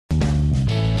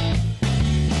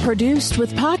Produced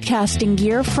with podcasting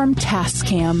gear from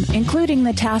Tascam, including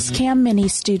the Tascam Mini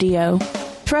Studio.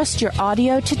 Trust your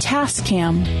audio to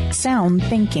Tascam. Sound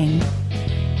thinking.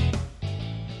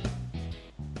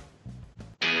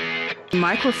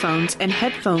 Microphones and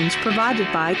headphones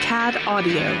provided by CAD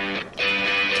Audio.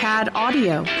 CAD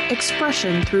Audio,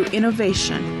 expression through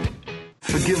innovation.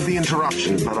 Forgive the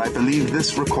interruption, but I believe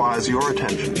this requires your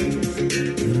attention.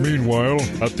 Meanwhile,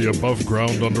 at the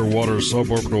above-ground underwater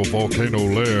suborbital volcano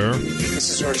lair... This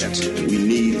is urgent. We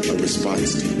need a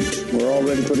response team. We're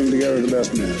already putting together the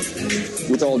best men.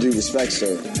 With all due respect,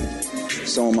 sir,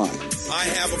 so am I. I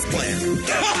have a plan.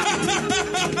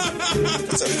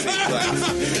 That's a fake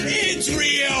laugh. It's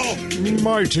real!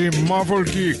 Mighty Marvel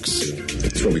Geeks.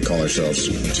 That's what we call ourselves.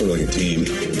 Sort of like a team.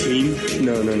 Team?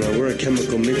 No. We're a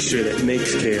chemical mixture that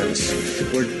makes chaos.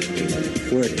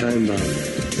 We're a time bomb.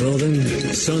 Well then,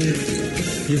 son,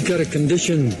 you've got a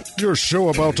condition. Your show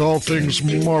about all things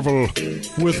Marvel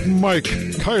with Mike,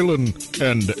 Kylan,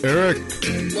 and Eric.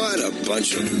 What a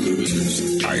bunch of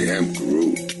losers. I am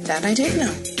Groot. That I did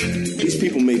know. These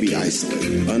people may be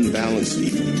isolated, unbalanced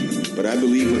even, but I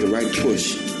believe with the right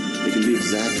push, they can be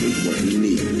exactly what we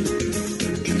need.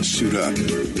 Suit up.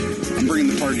 I'm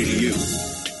bringing the party to you.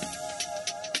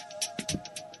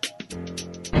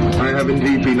 I have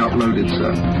indeed been uploaded,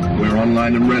 sir. We're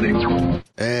online and ready.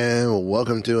 And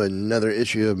welcome to another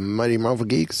issue of Mighty Marvel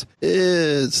Geeks.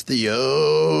 It's the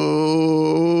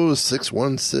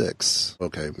 616.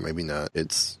 Okay, maybe not.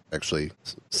 It's actually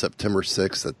September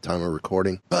 6th at the time of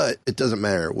recording. But it doesn't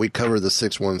matter. We cover the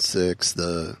 616,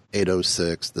 the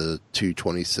 806, the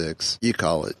 226. You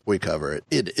call it. We cover it.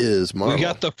 It is Marvel. We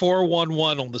got the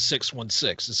 411 on the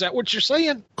 616. Is that what you're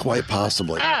saying? Quite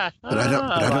possibly. But I don't. But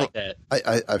I don't. Like that.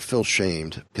 I feel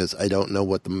shamed because I don't know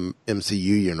what the MCU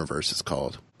universe is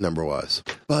called number-wise.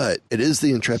 But it is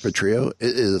the Intrepid Trio.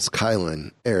 It is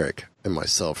Kylan, Eric, and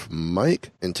myself, Mike.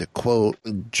 And to quote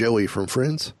Joey from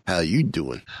Friends, how you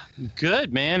doing?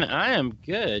 Good, man. I am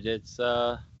good. It's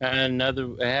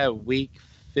another week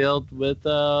filled with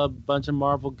a bunch of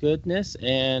Marvel goodness,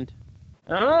 and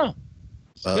I don't know.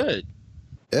 It's good.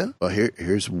 Yeah. Well,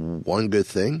 here's one good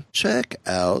thing. Check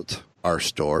out our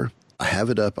store. I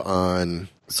have it up on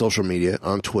social media,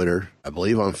 on Twitter, I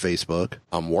believe on Facebook.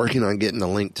 I'm working on getting a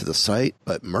link to the site,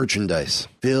 but merchandise,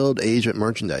 field agent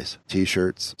merchandise,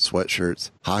 t-shirts,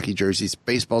 sweatshirts, hockey jerseys,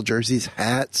 baseball jerseys,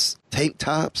 hats, tank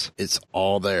tops, it's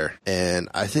all there. And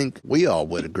I think we all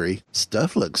would agree,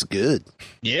 stuff looks good.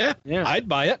 Yeah. I'd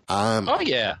buy it.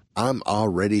 Yeah. I'm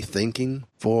already thinking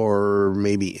for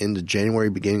maybe end of January,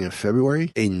 beginning of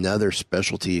February, another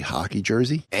specialty hockey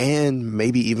jersey, and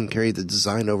maybe even carry the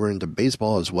design over into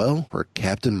baseball as well for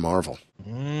Captain Marvel.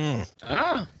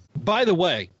 By the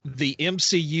way, the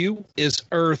MCU is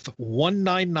Earth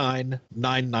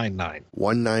 199999.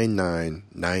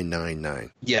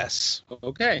 199999. Yes.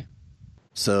 Okay.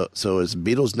 So it's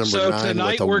Beatles number 9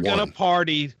 tonight with a we're 1. gonna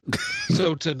party.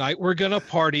 So tonight we're gonna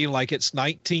party like it's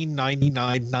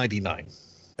 1999.99.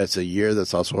 That's a year.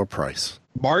 That's also a price.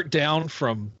 Marked down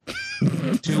from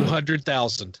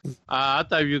 200,000. I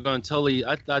thought you were going to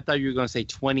I thought you were going to say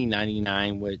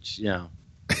 2099, which No,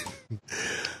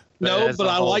 but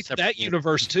I like that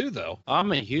universe too, though.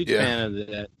 I'm a huge fan of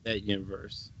that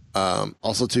universe.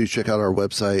 Also, to check out our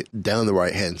website, down the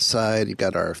right-hand side, you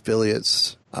got our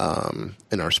affiliates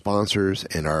and our sponsors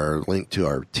and our link to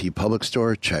our TeePublic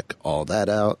store. Check all that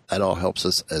out. That all helps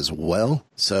us as well.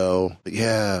 So,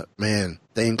 yeah, man,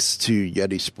 thanks to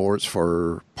Yeti Sports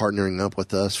for partnering up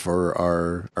with us for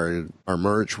our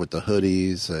merch with the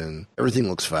hoodies, and everything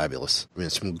looks fabulous. I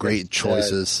mean, some great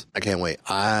choices. I can't wait.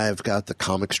 I've got the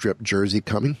comic strip jersey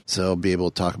coming, so I'll be able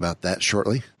to talk about that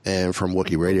shortly. And from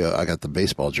Wookiee Radio, I got the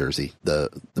baseball jersey, the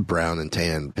brown and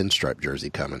tan pinstripe jersey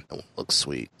coming. It looks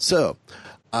sweet. So,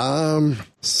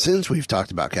 since we've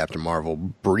talked about Captain Marvel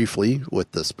briefly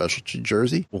with the specialty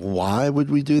jersey, why would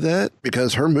we do that?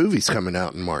 Because her movie's coming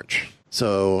out in March.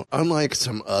 So, unlike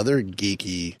some other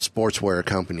geeky sportswear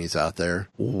companies out there,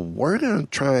 we're going to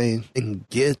try and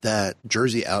get that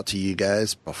jersey out to you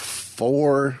guys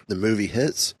before the movie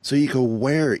hits, so you can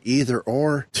wear either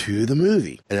or to the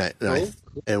movie.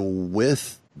 And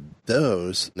with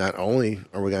those, not only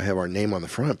are we going to have our name on the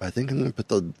front, but I think I'm going to put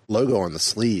the logo on the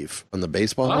sleeve, on the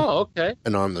baseball. Oh, okay.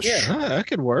 And on the shirt. That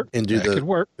could work. And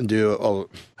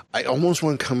I almost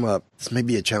want to come up. This may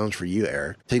be a challenge for you,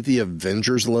 Eric. Take the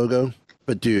Avengers logo,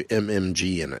 but do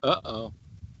MMG in it. Uh-oh.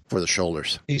 For the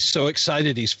shoulders. He's so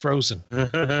excited he's frozen.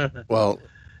 Well,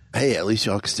 hey, at least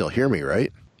y'all can still hear me,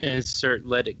 right? Insert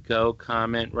 "Let It Go"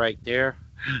 comment right there.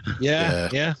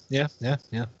 Yeah.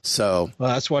 So, well,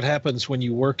 that's what happens when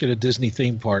you work at a Disney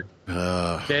theme park.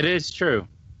 That is true.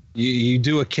 You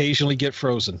do occasionally get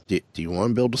frozen. Do you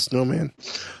want to build a snowman?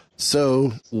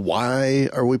 So why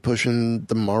are we pushing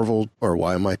the Marvel, or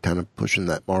why am I kind of pushing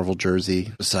that Marvel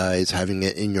jersey besides having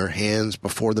it in your hands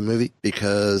before the movie?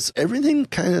 Because everything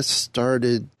kind of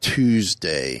started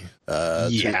Tuesday.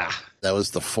 Yeah. That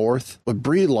was the 4th. With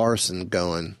Brie Larson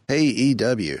going, "Hey,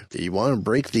 EW, do you want to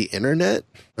break the internet?"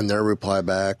 And their reply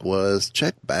back was,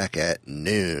 "Check back at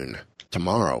noon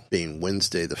tomorrow, being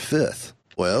Wednesday the 5th.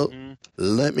 Well,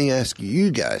 let me ask you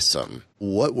guys something.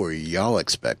 What were y'all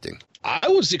expecting? I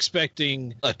was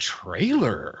expecting a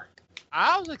trailer.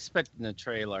 I was expecting a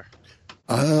trailer.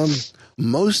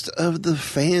 Most of the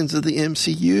fans of the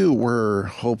MCU were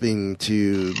hoping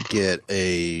to get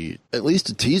at least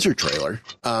a teaser trailer.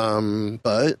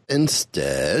 But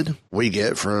instead, we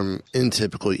get, from in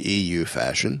typical EU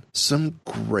fashion, some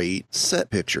great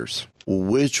set pictures,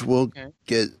 which we'll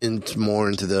get more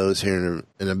into those here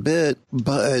in a bit.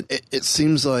 But it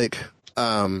seems like,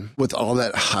 with all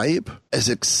that hype, as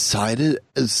excited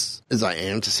as I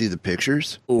am to see the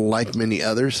pictures, like many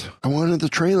others, I wanted the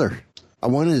trailer. I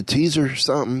wanted a teaser,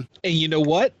 something. And you know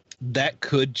what? That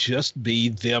could just be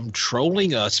them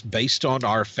trolling us based on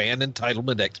our fan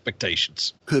entitlement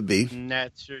expectations. Could be.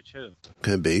 That's true.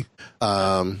 Could be.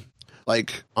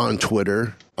 Like on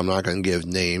Twitter, I'm not going to give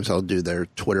names. I'll do their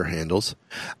Twitter handles.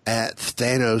 At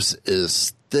Thanos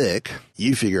is thick.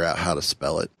 You figure out how to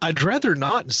spell it. I'd rather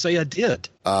not and say I did.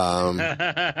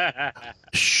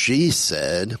 She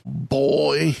said,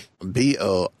 "Boy,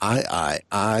 BOIII.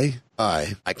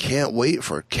 I can't wait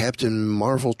for Captain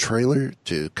Marvel trailer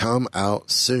to come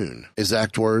out soon."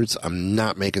 Exact words. I'm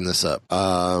not making this up.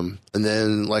 And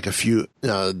then like a few,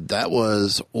 that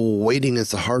was "Waiting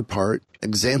is the hard part."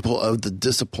 Example of the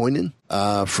disappointed,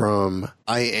 from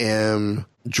I Am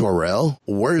Jor-El.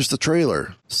 "Where's the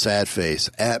trailer? Sad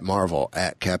face at Marvel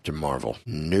at Captain Marvel."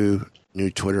 New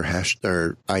Twitter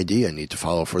hashtag ID I need to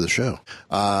follow for the show.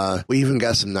 We even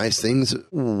got some nice things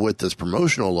with this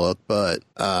promotional look, but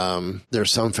there's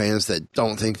some fans that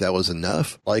don't think that was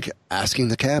enough. Like asking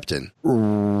the captain.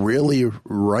 Really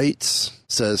writes,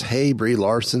 says, "Hey, Brie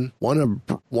Larson, want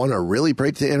to really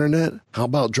break the internet? How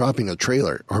about dropping a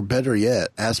trailer? Or better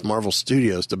yet, ask Marvel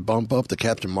Studios to bump up the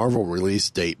Captain Marvel release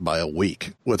date by a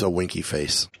week," with a winky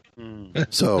face.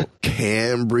 So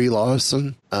can Brie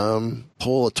Larson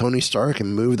pull a Tony Stark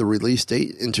and move the release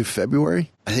date into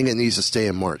February? I think it needs to stay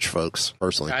in March, folks,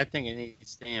 personally. I think it needs to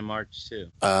stay in March, too.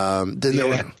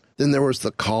 Then there was the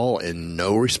call and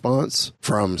no response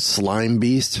from Slime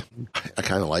Beast. I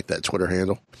kind of like that Twitter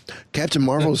handle. "Captain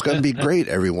Marvel is going to be great,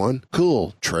 everyone.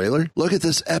 Cool. Trailer. Look at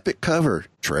this epic cover.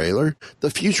 Trailer.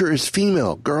 The future is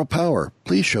female. Girl power.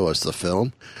 Please show us the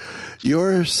film.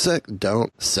 You're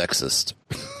sexist."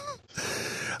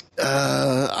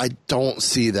 I don't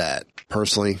see that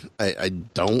personally. I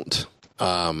don't.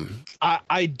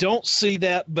 I don't see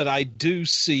that, but I do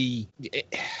see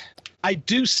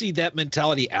that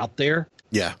mentality out there.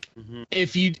 Yeah. Mm-hmm.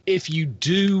 If you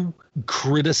do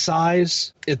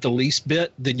criticize it the least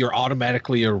bit, then you're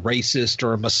automatically a racist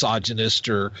or a misogynist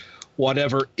or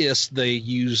whatever they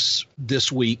use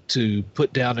this week to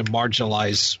put down and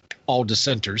marginalize all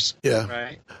dissenters. Yeah.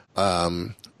 Right.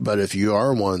 But if you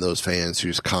are one of those fans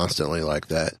who's constantly like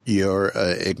that, you're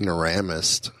an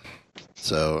ignoramus.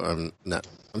 So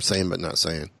I'm saying, but not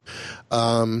saying.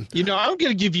 I'm going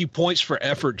to give you points for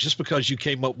effort just because you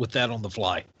came up with that on the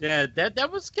fly. Yeah,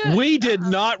 that was good. We did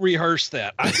not rehearse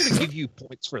that. I'm going to give you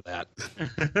points for that.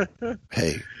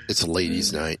 Hey, it's a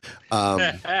ladies' night.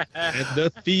 And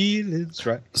the feeling's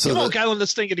right. So Come on, Kylan,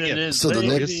 let's sing it again. So the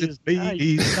next is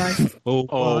ladies' night.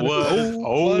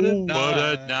 What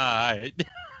a night.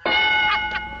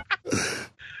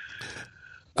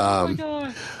 Oh my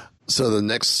God. So the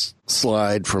next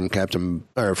slide from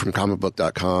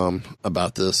comicbook.com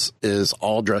about this is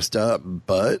all dressed up,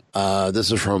 but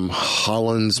this is from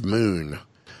Holland's Moon.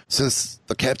 "Since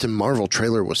the Captain Marvel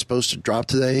trailer was supposed to drop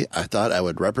today, I thought I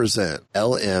would represent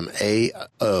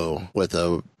LMAO," with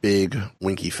a big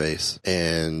winky face.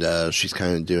 And she's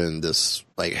kind of doing this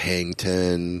like hang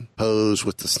 10 pose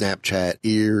with the Snapchat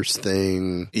ears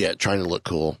thing. Yeah, trying to look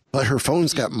cool. But her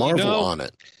phone's got Marvel on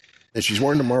it. And she's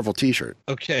wearing a Marvel t-shirt.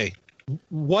 Okay.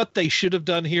 What they should have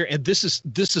done here, and this is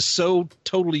so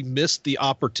totally missed the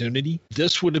opportunity.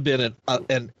 This would have been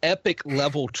an epic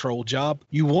level troll job.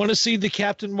 You want to see the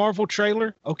Captain Marvel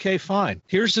trailer? Okay, fine.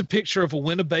 Here's a picture of a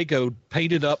Winnebago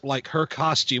painted up like her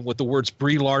costume with the words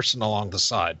Brie Larson along the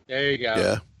side. There you go.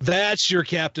 Yeah. That's your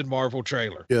Captain Marvel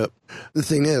trailer. Yep. The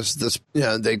thing is,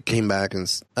 they came back and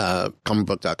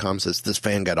comicbook.com says this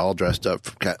fan got all dressed up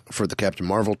for the Captain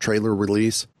Marvel trailer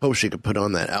release. Hope she could put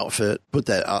on that outfit, put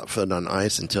that outfit on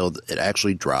ice until it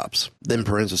actually drops. Then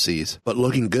parentheses, but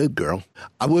looking good, girl.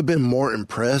 I would have been more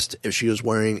impressed if she was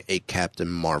wearing a Captain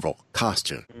Marvel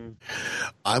costume.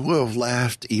 I would have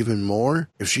laughed even more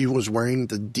if she was wearing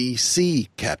the DC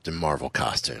Captain Marvel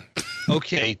costume.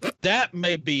 Okay, that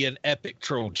may be an epic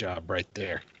troll job right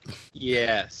there.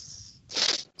 Yes.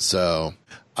 So,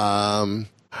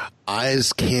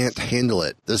 eyes can't handle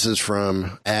it. This is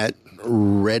from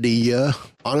 @Ready.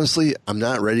 Honestly, I'm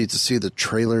not ready to see the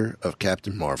trailer of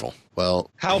Captain Marvel.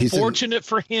 Well, how fortunate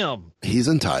for him. He's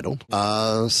entitled.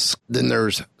 Then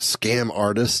there's Scam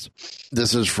Artist.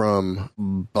 This is from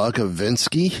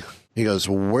Bukovinsky. He goes,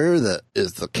 where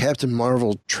is the Captain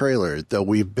Marvel trailer that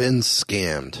we've been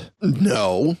scammed?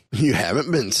 No, you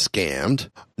haven't been scammed.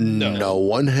 No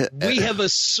one we have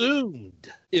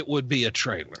assumed it would be a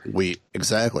trailer.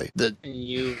 Exactly.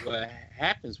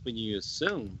 Happens when you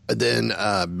assume. Then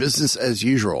Business as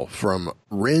Usual from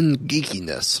Ren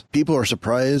Geekiness. People are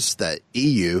surprised that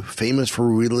EU, famous for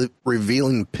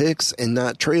revealing pics and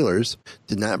not trailers,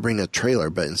 did not bring a trailer,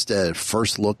 but instead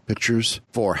first look pictures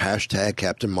for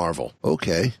 #Captain Marvel.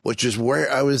 Okay, which is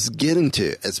where I was getting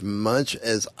to. As much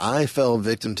as I fell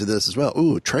victim to this as well.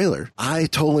 Ooh, trailer. I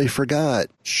totally forgot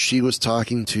she was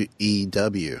talking to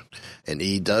EW. And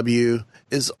EW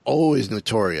is always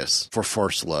notorious for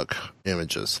first look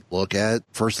images.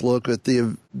 First look at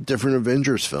the different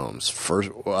Avengers films. First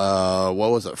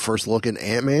look at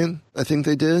Ant-Man, I think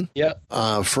they did. Yep.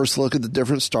 First look at the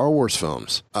different Star Wars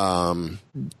films.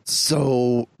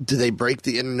 So did they break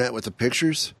the internet with the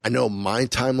pictures? I know my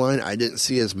timeline, I didn't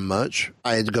see as much.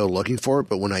 I had to go looking for it,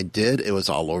 but when I did, it was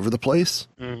all over the place.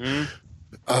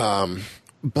 Mm-hmm.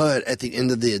 But at the end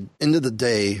of the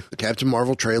day, the Captain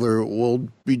Marvel trailer will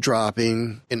be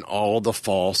dropping in all the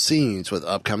fall scenes with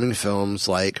upcoming films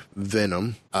like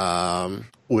Venom,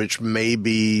 which may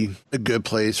be a good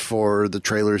place for the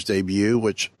trailer's debut,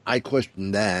 which I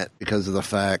question that because of the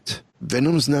fact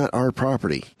Venom's not our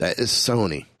property. That is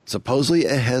Sony. Supposedly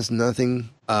it has nothing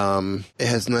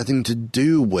to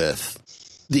do with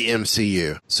the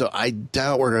MCU. So I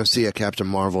doubt we're going to see a Captain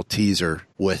Marvel teaser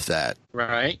with that.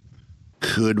 Right.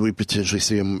 Could we potentially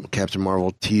see a Captain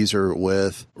Marvel teaser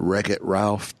with Wreck-It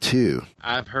Ralph 2?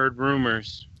 I've heard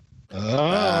rumors.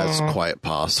 That's quite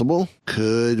possible.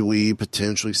 Could we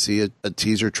potentially see a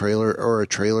teaser trailer or a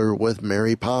trailer with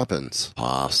Mary Poppins?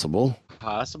 Possible.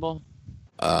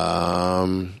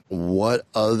 What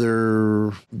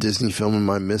other Disney film am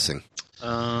I missing?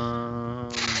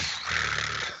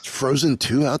 Frozen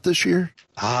 2 out this year?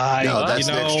 No, that's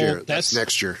next year. That's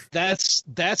next year.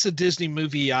 That's a Disney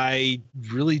movie I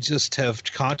really just have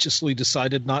consciously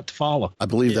decided not to follow. I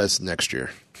believe that's next year.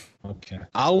 Okay.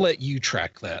 I'll let you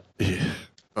track that.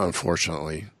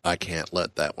 Unfortunately, I can't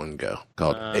let that one go.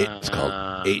 It's called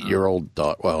 8-year-old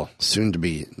daughter. Well, soon to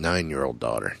be 9-year-old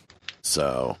daughter.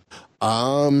 So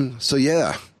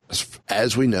yeah,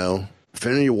 as we know,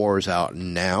 Infinity War is out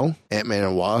now. Ant-Man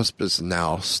and Wasp is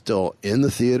now still in the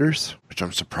theaters, which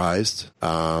I'm surprised.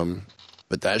 But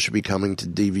that should be coming to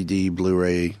DVD,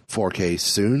 Blu-ray, 4K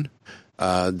soon.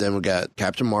 Then we got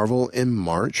Captain Marvel in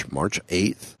March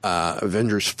 8th.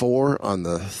 Avengers 4 on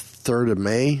the 3rd of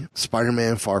May.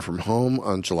 Spider-Man Far From Home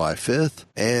on July 5th.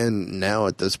 And now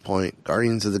at this point,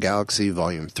 Guardians of the Galaxy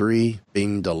Volume 3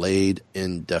 being delayed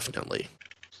indefinitely.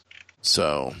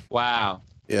 So. Wow.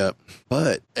 Yep.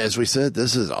 But as we said,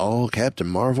 this is all Captain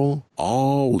Marvel,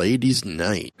 all ladies'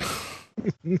 night.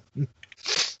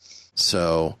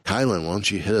 So, Kylan, why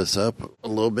don't you hit us up a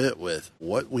little bit with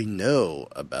what we know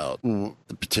about the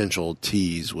potential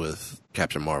tease with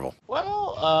Captain Marvel?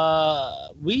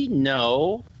 Well, we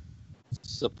know,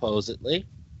 supposedly,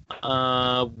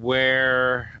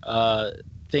 where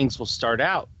things will start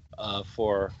out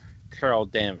for Carol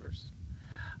Danvers.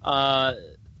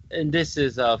 And this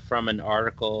is from an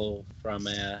article from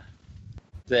the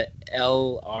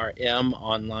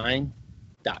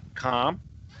LRMonline.com.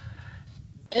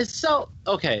 And so,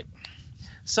 okay.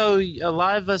 So a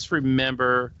lot of us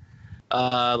remember,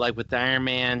 like with Iron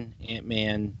Man,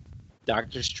 Ant-Man,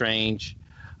 Doctor Strange,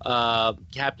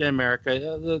 Captain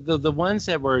America, the ones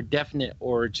that were definite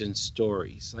origin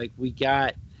stories. Like we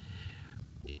got...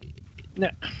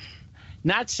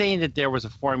 Not saying that there was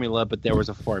a formula, but there was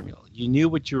a formula. You knew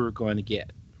what you were going to get,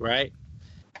 right?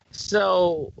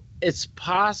 So it's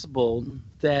possible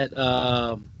that,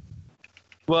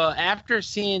 after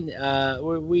seeing,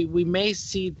 we may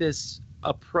see this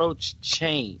approach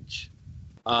change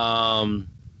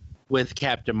with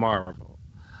Captain Marvel.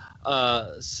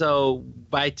 So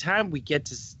by the time we get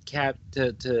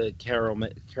to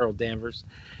Carol Danvers,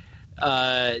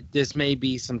 this may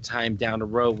be some time down the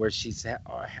road where she's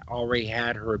already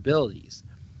had her abilities,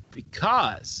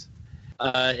 because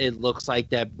it looks like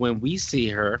that when we see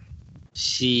her,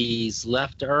 she's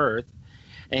left Earth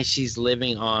and she's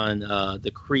living on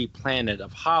the Kree planet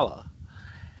of Hala.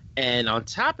 And on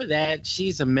top of that,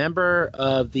 she's a member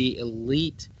of the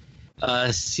elite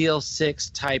SEAL 6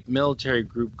 type military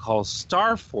group called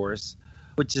Star Force,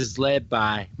 which is led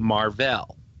by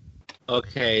Mar-Vell.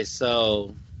 Okay,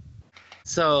 so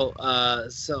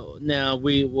now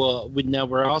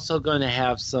we're also going to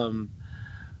have some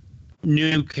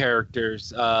new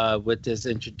characters with this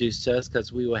introduced to us,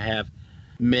 because we will have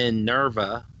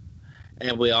Minerva,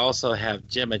 and we also have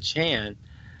Gemma Chan,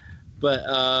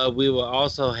 but we will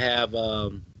also have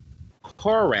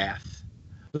Korath,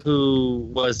 who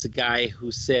was the guy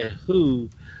who said "who"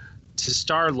 to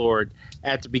Star-Lord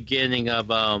at the beginning of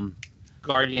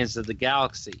Guardians of the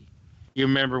Galaxy. You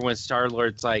remember when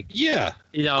Star-Lord's like, Korath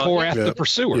the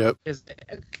Pursuer.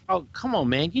 Oh, come on,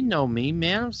 man. You know me,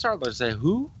 man. I'm Star-Lord. Say,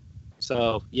 who?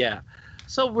 So, yeah.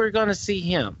 So we're going to see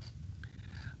him.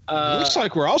 Looks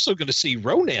like we're also going to see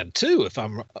Ronan, too, if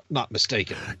I'm not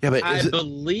mistaken. Yeah, but I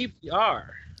believe we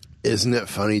are. Isn't it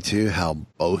funny, too, how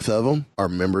both of them are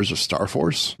members of Star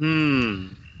Force?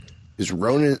 Because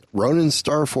Ronan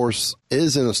Star Force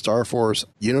is in a Star Force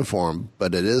uniform,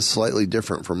 but it is slightly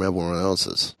different from everyone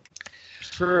else's.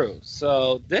 True.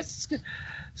 So this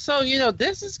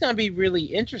is going to be really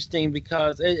interesting,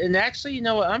 because, and actually, you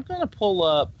know what, I want to pull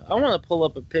up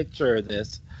a picture of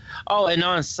this. Oh, and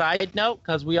on a side note,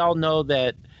 because we all know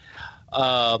that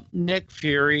Nick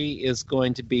Fury is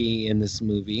going to be in this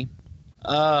movie.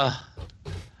 But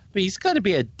he's going to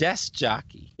be a desk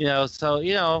jockey, so,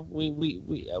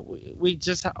 we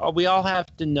all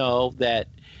have to know that,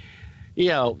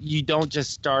 you don't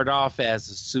just start off as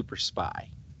a super spy,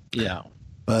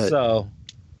 But so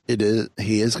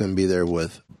he is going to be there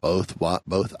with both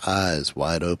eyes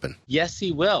wide open. Yes,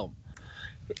 he will.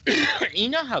 You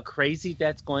know how crazy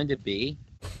that's going to be?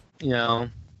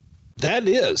 That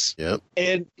is. Yep.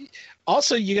 And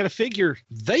also, you got to figure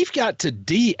they've got to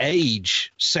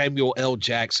de-age Samuel L.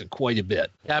 Jackson quite a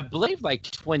bit. I believe like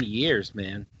 20 years,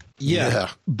 man. Yeah.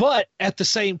 But at the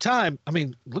same time, I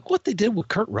mean, look what they did with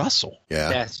Kurt Russell. Yeah.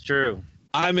 That's true.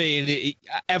 I mean,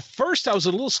 at first I was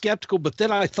a little skeptical, but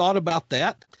then I thought about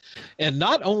that. And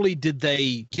not only did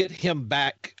they get him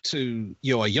back to,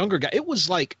 a younger guy, it was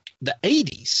like the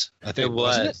 80s, I think,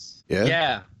 wasn't it?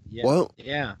 Yeah.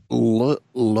 Yeah. Well,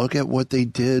 look at what they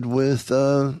did with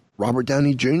Robert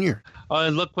Downey Jr. Oh,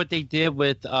 and look what they did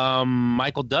with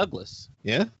Michael Douglas.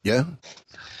 Yeah. Yeah.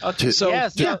 Okay.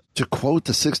 To quote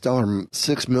the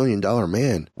 $6 million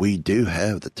man, we do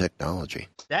have the technology.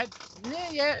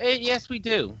 Yes, we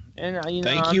do. And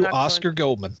thank you, Oscar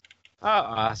Goldman. Oh,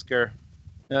 Oscar.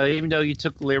 Even though you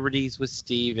took liberties with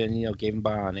Steve and gave him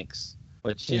bionics,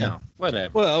 which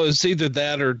whatever. Well, it's either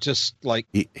that or just like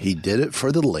he did it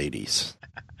for the ladies.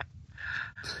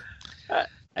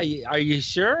 Are you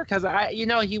sure? Because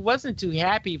he wasn't too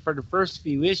happy for the first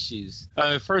few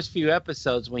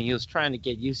episodes when he was trying to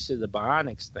get used to the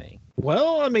bionics thing.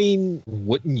 Well, I mean,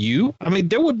 wouldn't you? I mean,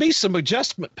 there would be some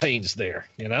adjustment pains there,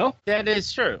 That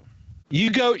is true. You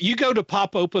go to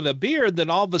pop open a beer, and then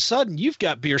all of a sudden you've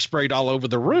got beer sprayed all over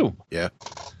the room. Yeah.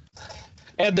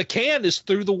 And the can is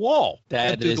through the wall.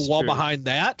 Through the wall behind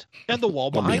that, and the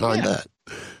wall behind that.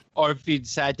 Or if you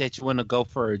decide that you want to go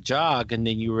for a jog, and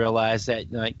then you realize that,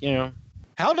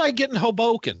 how did I get in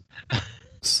Hoboken?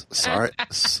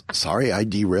 Sorry, I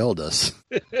derailed us.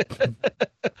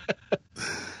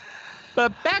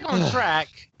 But back on track.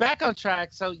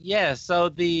 So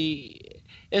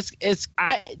it's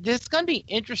going to be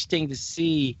interesting to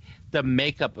see the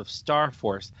makeup of Star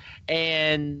Force,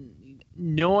 and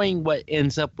knowing what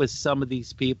ends up with some of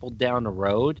these people down the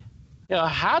road.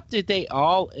 How did they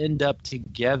all end up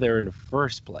together in the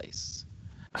first place?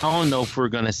 I don't know if we're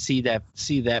going to see that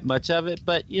much of it,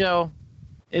 but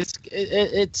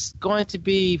it's going to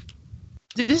be.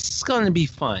 This is going to be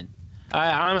fun.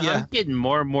 I'm getting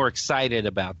more and more excited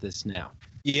about this now.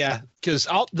 Yeah, because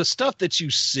the stuff that you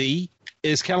see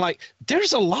is kind of like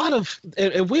there's a lot of,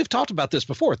 and we've talked about this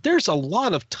before, there's a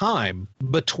lot of time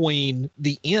between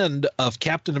the end of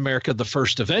Captain America the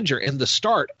First Avenger and the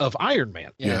start of Iron Man.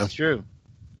 Yeah, that's true.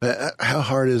 But how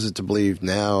hard is it to believe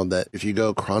now that if you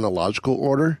go chronological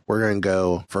order, we're going to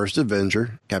go First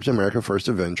Avenger, Captain America First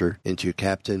Avenger, into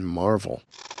Captain Marvel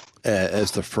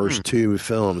as the first two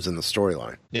films in the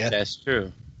storyline. Yeah, that's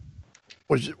true.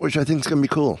 Which I think is going to be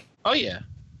cool. Oh, yeah.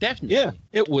 Definitely. Yeah,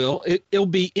 it will. It'll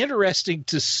be interesting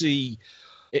to see.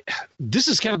 This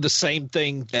is kind of the same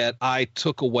thing that I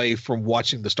took away from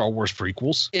watching the Star Wars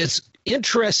prequels. It's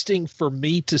interesting for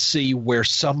me to see where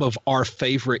some of our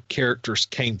favorite characters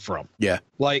came from. Yeah.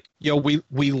 Like,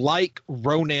 we like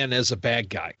Ronan as a bad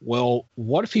guy. Well,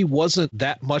 what if he wasn't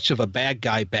that much of a bad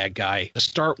guy to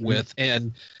start with?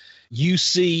 And you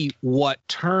see what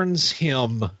turns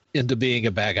him into being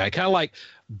a bad guy. Kind of like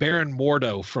Baron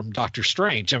Mordo from Doctor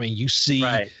Strange. I mean, you see,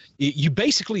 you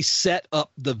basically set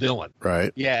up the villain.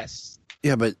 Right. Yes.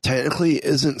 Yeah, but technically,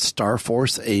 isn't Star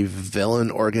Force a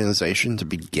villain organization to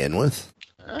begin with?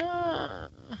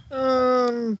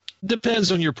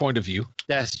 Depends on your point of view.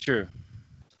 That's true.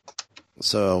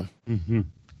 So,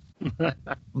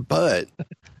 but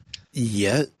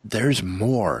yet there's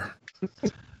more.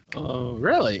 Oh,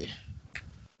 really?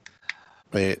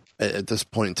 Wait, at this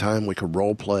point in time, we could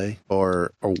role play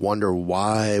or wonder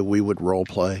why we would role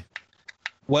play.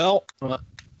 Well,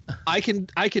 I can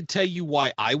tell you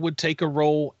why I would take a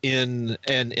role in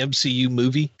an MCU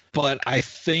movie, but I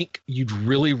think you'd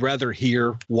really rather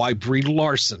hear why Brie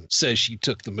Larson says she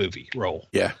took the movie role.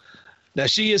 Yeah. Now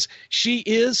she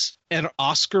is an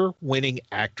Oscar-winning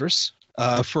actress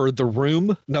for The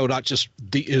Room. No, not just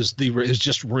is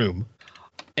just Room,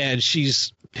 and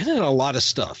she's been in a lot of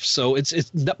stuff. So it's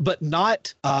but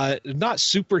not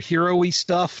superhero-y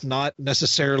stuff, not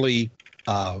necessarily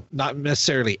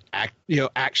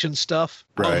action stuff.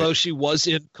 Right. Although she was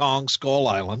in Kong Skull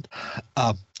Island.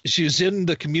 She was in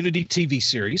the Community TV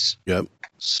series. Yep.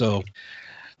 So,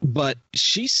 but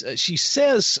she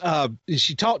says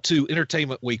she talked to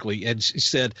Entertainment Weekly and she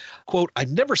said, quote, "I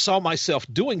never saw myself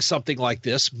doing something like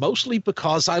this, mostly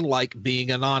because I like being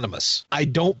anonymous. I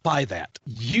don't buy that.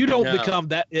 You don't become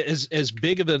that as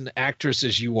big of an actress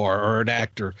as you are, or an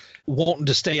actor, wanting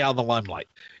to stay out of the limelight."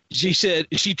 She said,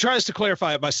 she tries to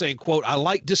clarify it by saying, quote, "I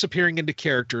like disappearing into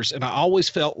characters, and I always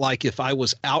felt like if I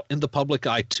was out in the public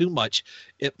eye too much,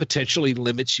 it potentially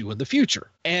limits you in the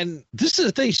future." And this is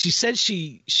the thing. She said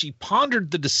she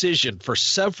pondered the decision for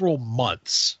several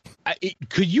months.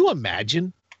 Could you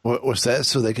imagine? What was that?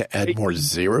 So they could add more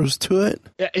zeros to it?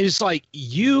 It's like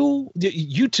you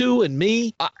two and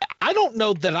me. I don't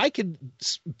know that I could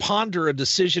ponder a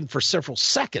decision for several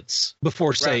seconds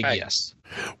before saying yes.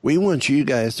 We want you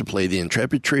guys to play the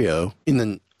Intrepid Trio in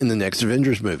the next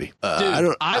Avengers movie.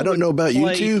 Dude, I don't know about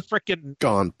you two. Frickin'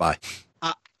 Gone. Bye.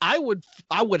 I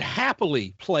would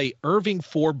happily play Irving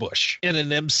Forbush in an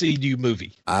MCU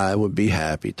movie. I would be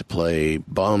happy to play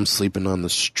bum sleeping on the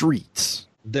streets.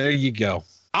 There you go.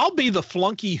 I'll be the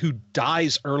flunky who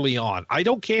dies early on. I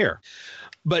don't care.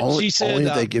 But she said only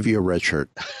if they give you a red shirt.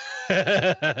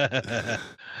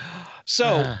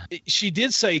 So she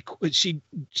did say she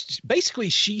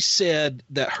said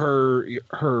that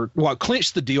her what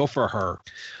clinched the deal for her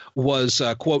was,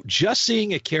 quote, "just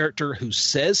seeing a character who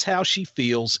says how she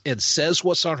feels and says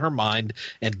what's on her mind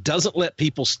and doesn't let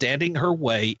people standing her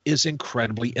way is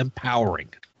incredibly empowering."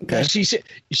 Okay. She said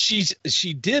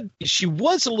she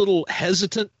was a little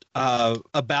hesitant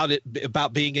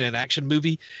about being in an action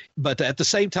movie, but at the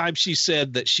same time she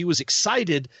said that she was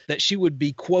excited that she would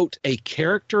be, quote, "a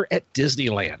character at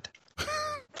Disneyland."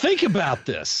 Think about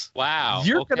this. Wow.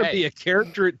 You're going to be a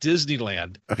character at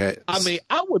Disneyland. Okay. I mean,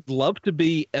 I would love to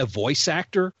be a voice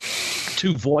actor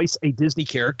to voice a Disney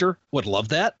character. Would love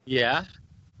that. Yeah.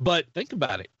 But think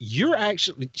about it.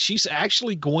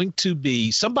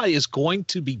 Somebody is going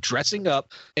to be dressing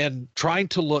up and trying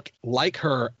to look like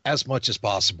her as much as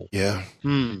possible. Yeah.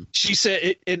 She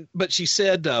said,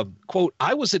 quote,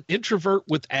 "I was an introvert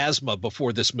with asthma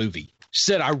before this movie. She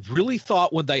said, I really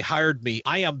thought when they hired me,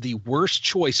 I am the worst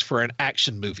choice for an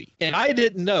action movie. And I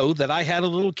didn't know that I had a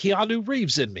little Keanu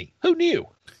Reeves in me. Who knew?"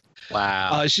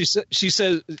 Wow. She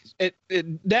says,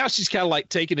 now she's kind of like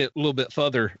taking it a little bit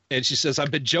further. And she says,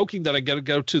 "I've been joking that I'm going to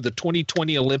go to the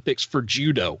 2020 Olympics for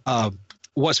judo.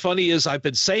 What's funny is I've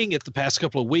been saying it the past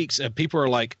couple of weeks and people are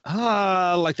like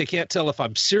they can't tell if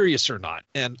I'm serious or not.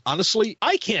 And honestly,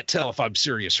 I can't tell if I'm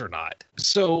serious or not."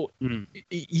 So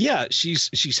yeah, she's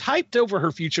hyped over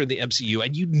her future in the MCU,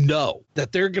 and you know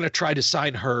that they're going to try to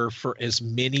sign her for as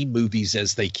many movies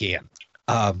as they can.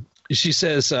 She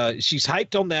says she's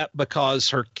hyped on that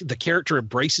because the character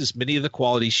embraces many of the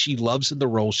qualities she loves in the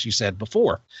role she's had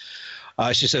before.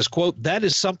 She says, quote, "That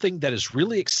is something that is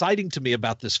really exciting to me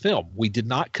about this film. We did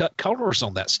not cut corners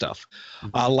on that stuff.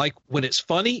 Like when it's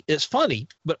funny,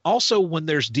 but also when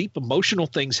there's deep emotional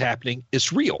things happening,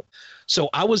 it's real. So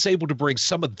I was able to bring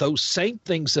some of those same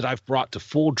things that I've brought to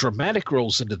full dramatic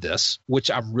roles into this,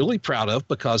 which I'm really proud of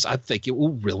because I think it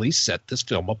will really set this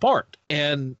film apart."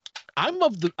 And I'm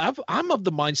of the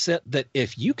mindset that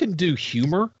if you can do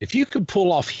humor, if you can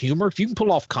pull off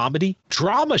comedy,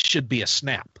 drama should be a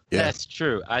snap. Yeah. That's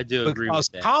true. I do agree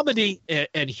with that. Comedy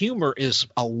and humor is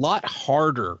a lot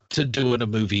harder to do in a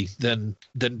movie than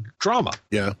drama.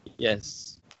 Yeah.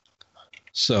 Yes.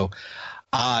 So,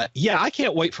 I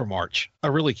can't wait for March. I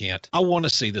really can't. I want to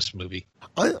see this movie.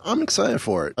 I'm excited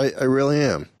for it. I really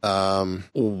am.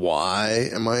 Why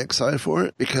am I excited for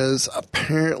it? Because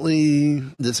apparently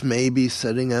this may be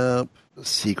setting up a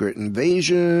secret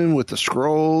invasion with the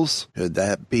Skrulls. Could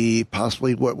that be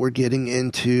possibly what we're getting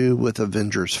into with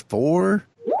Avengers 4?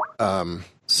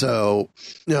 So,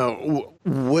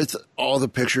 with all the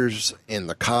pictures and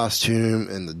the costume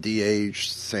and the de-aged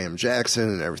Sam Jackson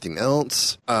and everything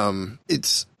else,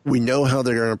 we know how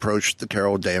they're going to approach the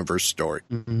Carol Danvers story.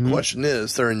 Mm-hmm. The question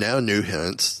is, there are now new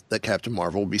hints that Captain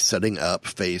Marvel will be setting up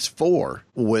Phase 4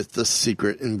 with the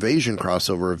Secret Invasion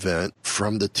crossover event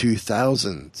from the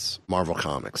 2000s Marvel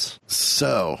Comics.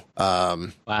 So,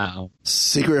 wow.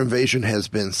 Secret Invasion has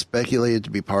been speculated to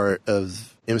be part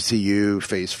of MCU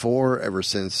Phase 4 ever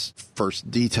since first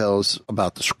details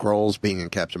about the Skrulls being in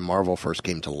Captain Marvel first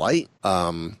came to light.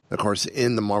 Of course,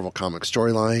 in the Marvel comic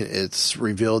storyline, it's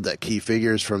revealed that key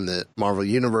figures from the Marvel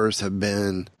Universe have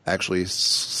been actually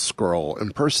Skrull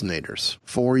impersonators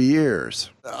for years.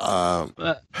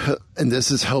 And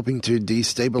this is helping to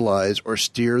destabilize or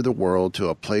steer the world to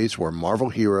a place where Marvel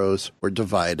heroes were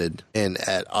divided and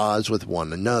at odds with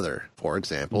one another. For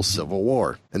example, Civil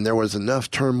War. And there was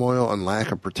enough turmoil and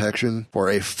lack of protection for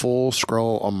a full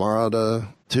Skrull armada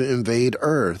to invade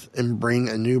Earth and bring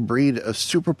a new breed of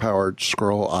superpowered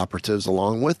Skrull operatives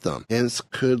along with them. Hence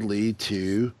could lead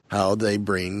to how they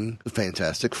bring the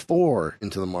Fantastic Four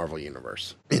into the Marvel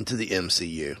Universe, into the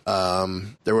MCU.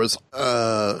 There was,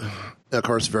 of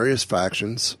course, various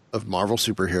factions of Marvel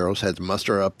superheroes had to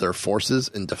muster up their forces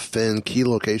and defend key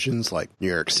locations like New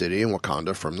York City and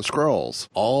Wakanda from the Skrulls,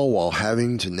 all while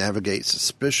having to navigate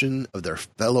suspicion of their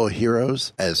fellow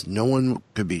heroes, as no one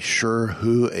could be sure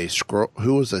who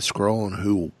was a Skrull and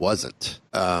who wasn't.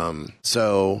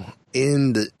 So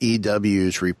in the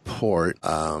EW's report,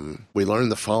 we learned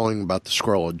the following about the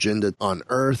Skrull agenda on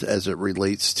Earth as it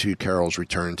relates to Carol's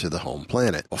return to the home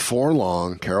planet. Before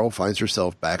long, Carol finds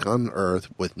herself back on Earth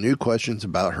with new questions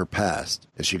about her past,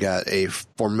 and she got a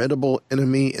formidable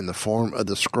enemy in the form of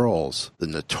the Skrulls, the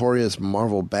notorious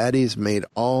Marvel baddies made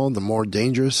all the more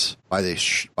dangerous by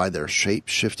their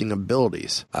shape-shifting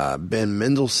abilities. Ben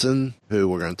Mendelsohn, who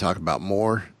we're going to talk about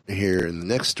more here in the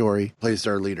next story, plays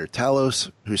their leader Talos,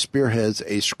 who spearheads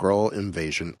a Skrull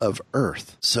invasion of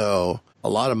Earth. So a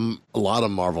lot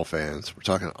of Marvel fans, we're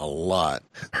talking a lot,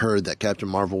 heard that Captain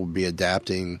Marvel will be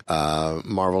adapting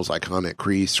Marvel's iconic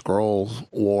Kree-Skrull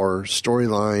War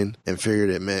storyline and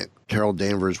figured it meant Carol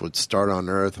Danvers would start on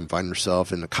Earth and find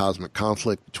herself in a cosmic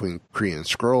conflict between Kree and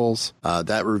Skrulls.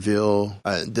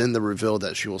 Then the reveal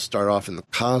that she will start off in the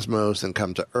cosmos and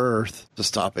come to Earth to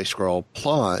stop a Skrull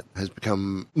plot has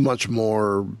become much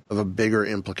more of a bigger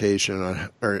implication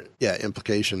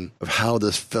of how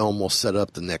this film will set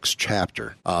up the next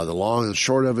chapter. The long and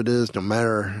short of it is, no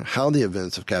matter how the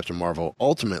events of Captain Marvel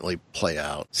ultimately play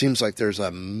out, seems like there's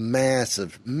a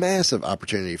massive, massive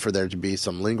opportunity for there to be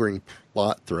some lingering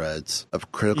plot threads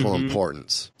of critical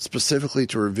importance, specifically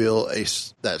to reveal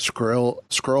that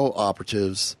Skrull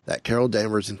operatives that Carol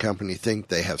Danvers and company think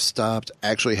they have stopped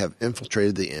actually have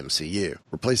infiltrated the MCU,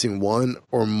 replacing one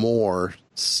or more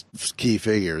key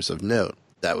figures of note.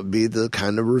 That would be the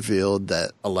kind of reveal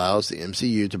that allows the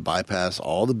MCU to bypass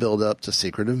all the build-up to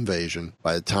Secret Invasion.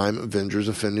 By the time Avengers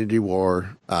Infinity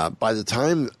War, the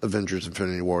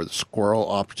Skrull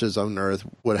operatives on Earth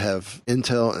would have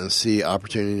intel and see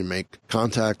opportunity to make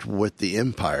contact with the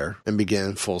Empire and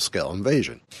begin full-scale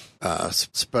invasion.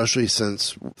 Especially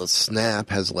since the Snap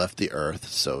has left the Earth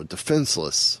so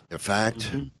defenseless. In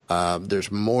fact,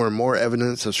 there's more and more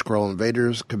evidence of Skrull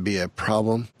invaders could be a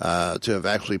problem to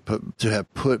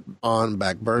have put on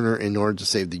back burner in order to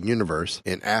save the universe.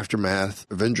 In Aftermath,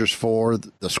 Avengers 4, the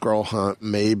Skrull hunt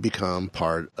may become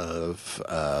part of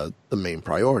the main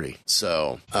priority.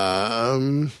 So,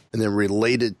 and then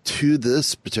related to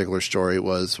this particular story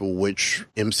was which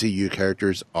MCU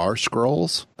characters are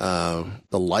Skrulls.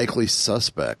 The likely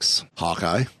suspects: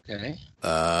 Hawkeye,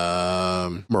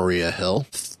 Maria Hill,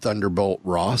 Thunderbolt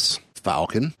Ross,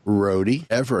 Falcon, Rhodey,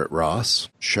 Everett Ross,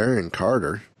 Sharon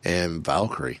Carter, and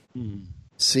Valkyrie.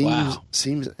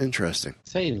 Seems interesting.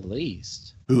 Say the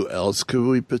least. Who else could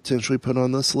we potentially put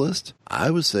on this list?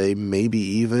 I would say maybe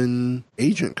even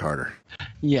Agent Carter.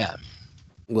 Yeah.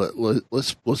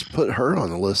 let's put her on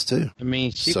the list too. I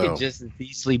mean, she could just as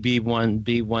easily be one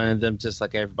of them, just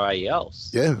like everybody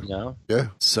else. Yeah, you know. Yeah.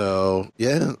 So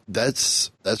yeah, that's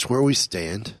where we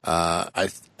stand. I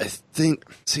think.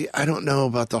 See, I don't know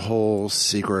about the whole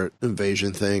Secret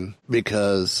Invasion thing,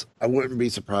 because I wouldn't be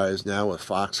surprised now with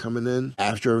Fox coming in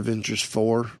after Avengers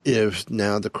 4 if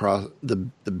now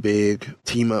the big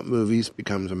team up movies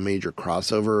becomes a major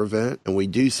crossover event, and we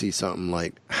do see something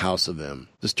like House of M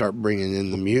to start bringing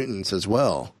in the mutants as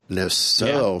well. And if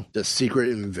so, does Secret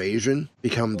Invasion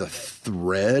become the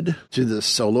thread to the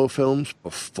solo films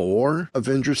before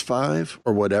Avengers 5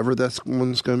 or whatever that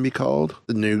one's going to be called,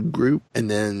 the new group? And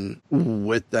then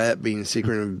with that being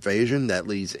Secret Invasion, that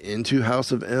leads into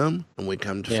House of M, and we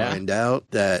come to find out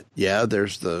that,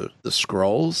 there's the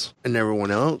Skrulls and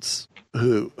everyone else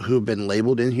who've been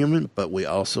labeled Inhuman, but we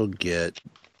also get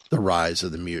the rise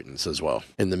of the mutants as well.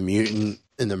 And the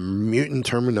mutant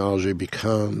terminology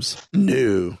becomes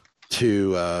new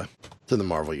to the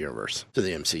Marvel Universe, to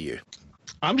the MCU.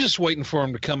 I'm just waiting for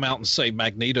him to come out and say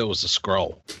Magneto is a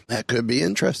Skrull. That could be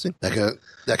interesting. That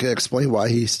could explain why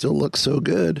he still looks so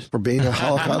good for being a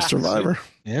Holocaust survivor.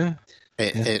 Yeah.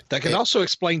 That could also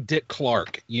explain Dick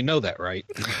Clark. You know that, right?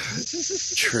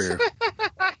 True.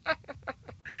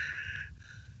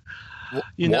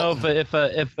 You know, if a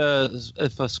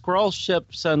Skrull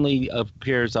ship suddenly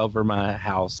appears over my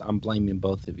house, I'm blaming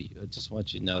both of you. I just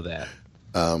want you to know that.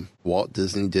 Walt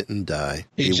Disney didn't die.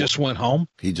 He just went home.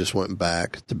 He just went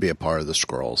back to be a part of the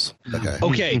Skrulls.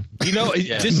 Okay. You know,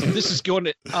 this is going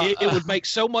to. It would make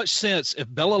so much sense if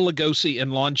Bela Lugosi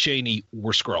and Lon Chaney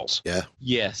were Skrulls. Yeah.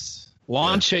 Yes.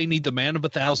 Lon Chaney, the man of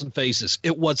 1,000 faces.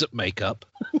 It wasn't makeup.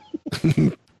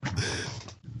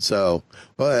 So,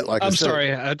 but like I'm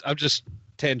sorry, I'm just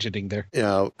tangenting there. You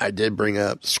know, I did bring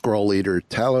up Skrull leader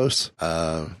Talos.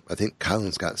 I think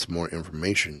Kylan's got some more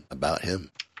information about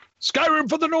him. Skyrim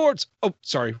for the Nords. Oh,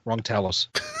 sorry, wrong Talos.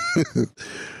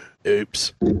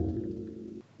 Oops.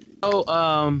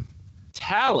 Oh,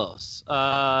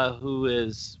 Talos, who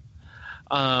is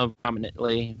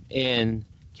prominently in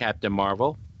Captain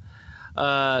Marvel,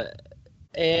 and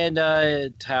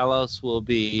Talos will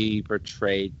be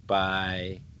portrayed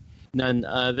by none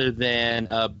other than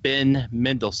Ben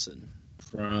Mendelsohn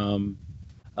from,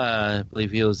 I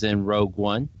believe he was in Rogue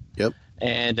One. Yep.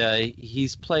 And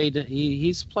he's played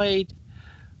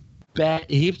bad.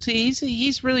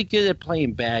 He's really good at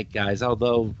playing bad guys.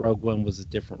 Although Rogue One was a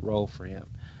different role for him,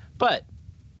 but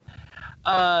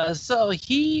so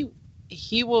he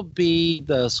will be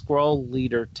the Skrull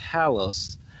leader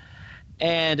Talos,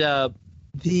 and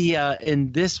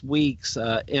in this week's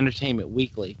Entertainment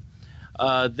Weekly,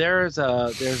 there's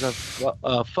a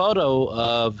photo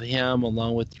of him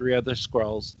along with 3 other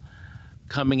Skrulls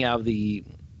coming out of the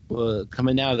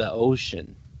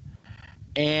ocean,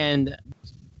 and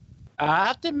I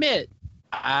have to admit,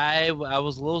 I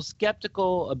was a little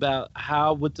skeptical about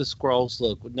how would the Skrulls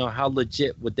look. No, how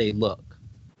legit would they look?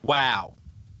 Wow.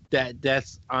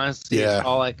 That's honestly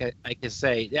all I can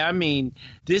say. I mean,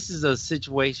 this is a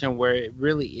situation where it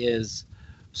really is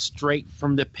straight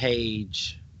from the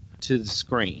page to the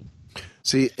screen.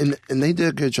 See, and they did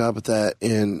a good job with that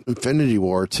in Infinity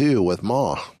War too with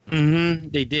Maw. Mm-hmm.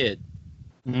 They did.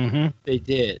 Mm-hmm. They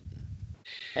did.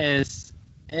 And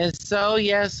so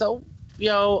you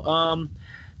know,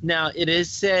 now it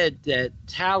is said that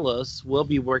Talos will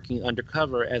be working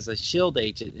undercover as a SHIELD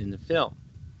agent in the film.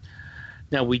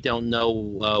 Now, we don't know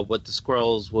what the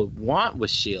Skrulls would want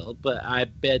with SHIELD, but I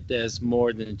bet there's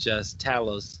more than just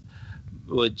Talos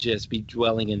would just be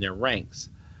dwelling in their ranks.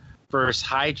 First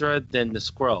Hydra, then the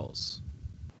Skrulls.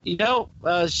 You know,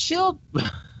 SHIELD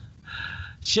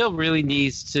really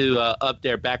needs to up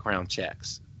their background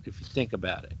checks, if you think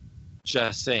about it.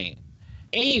 Just saying.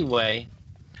 Anyway,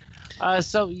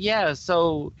 so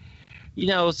you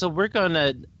know, so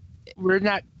we're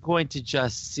not going to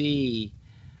just see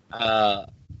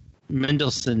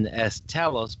Mendelsohn as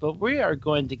Talos, but we are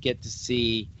going to get to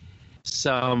see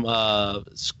some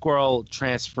Skrull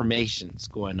transformations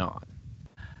going on.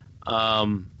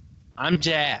 I'm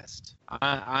jazzed.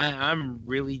 I'm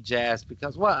really jazzed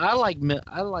because I like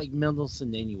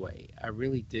Mendelsohn anyway. I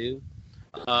really do.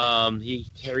 He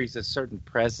carries a certain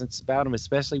presence about him,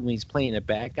 especially when he's playing a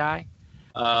bad guy.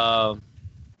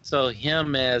 So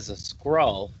him as a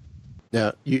Skrull.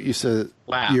 Now, you said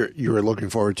you were looking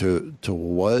forward to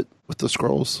what with the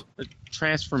Skrulls? A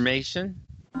transformation.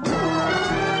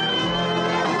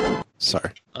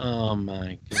 Sorry. Oh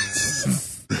my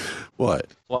goodness. What?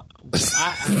 Well,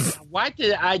 why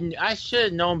did I should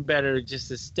have known better just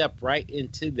to step right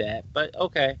into that, but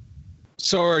okay.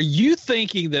 So are you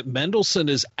thinking that Mendelsohn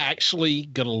is actually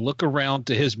going to look around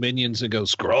to his minions and go,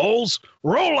 Skrulls,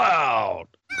 roll out?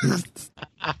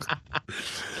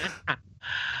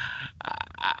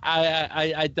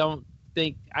 I don't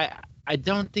think I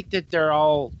don't think that they're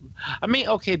all. I mean,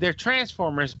 okay, they're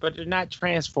Transformers, but they're not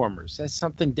Transformers. That's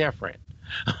something different.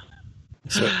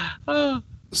 So what are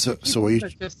you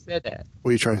just said that? What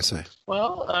are you trying to say?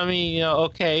 Well, I mean,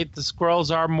 okay, the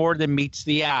Skrulls are more than meets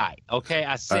the eye. Okay,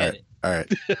 I said it. All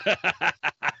right.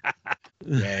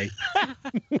 Okay.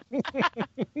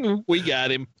 We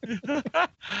got him.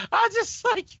 I just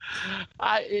like,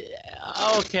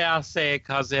 okay, I'll say it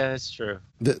because that's true.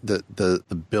 The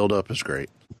build up is great.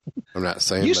 I'm not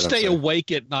saying you stay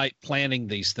awake at night planning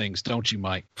these things, don't you,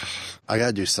 Mike? I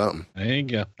gotta do something. There you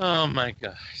go. Oh my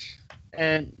gosh.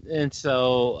 And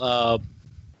so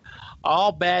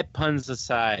all bad puns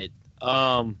aside,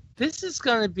 this is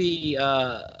gonna be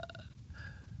a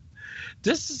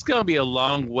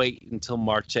long wait until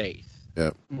March 8th.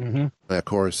 Yeah. Mm-hmm. And of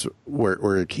course, we're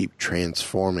gonna keep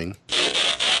transforming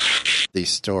these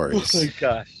stories. Oh my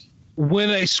gosh. When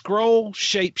a Skrull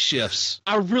shapeshifts,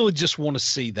 I really just want to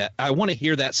see that. I want to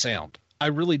hear that sound. I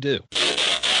really do.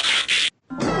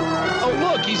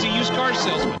 Oh, look, he's a used car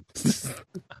salesman.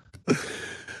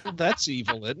 That's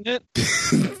evil, isn't it?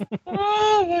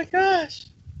 Oh my gosh.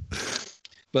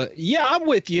 But yeah, I'm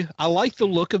with you. I like the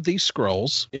look of these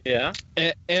Skrulls. Yeah.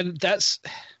 And that's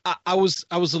I was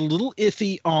a little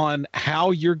iffy on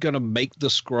how you're going to make the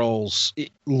Skrulls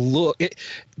look,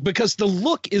 because the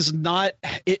look is not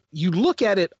it. You look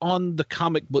at it on the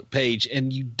comic book page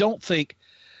and you don't think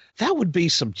that would be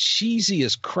some cheesy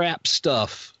as crap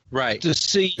stuff, right, to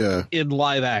see in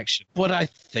live action. But I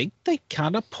think they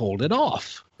kind of pulled it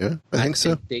off. Yeah, I think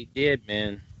so. They did,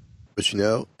 man. But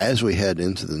as we head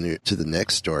into the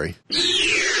next story.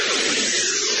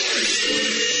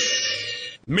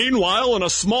 Meanwhile, in a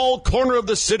small corner of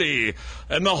the city,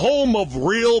 and the home of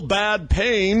real bad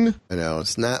pain. I know,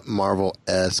 it's not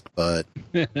Marvel-esque, but...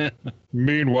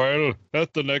 Meanwhile,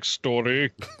 at the next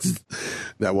story.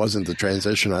 That wasn't the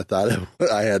transition I thought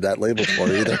I had that label for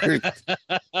either.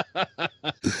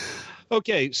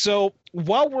 Okay, so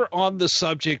while we're on the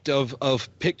subject of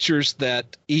pictures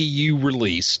that EU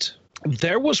released,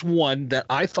 there was one that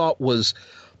I thought was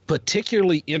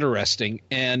particularly interesting,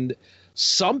 and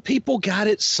some people got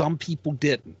it, some people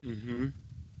didn't. Mm-hmm.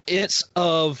 It's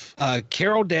of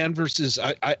Carol Danvers'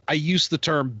 I use the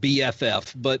term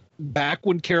BFF, but back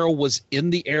when Carol was in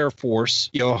the Air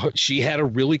Force, she had a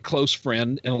really close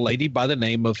friend and a lady by the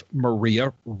name of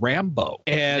Maria Rambeau.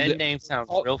 And that name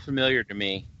sounds real familiar to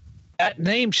me. That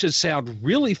name should sound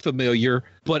really familiar,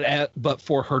 but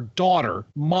for her daughter,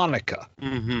 Monica.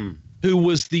 Mm-hmm. Who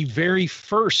was the very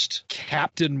first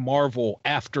Captain Marvel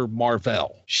after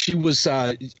Marvel. She was,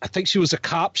 I think she was a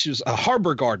cop. She was a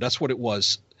harbor guard. That's what it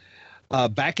was.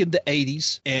 Back in the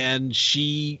 80s. And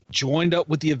she joined up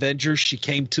with the Avengers. She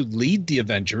came to lead the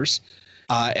Avengers.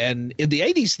 And in the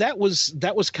 80s, that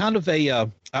was kind of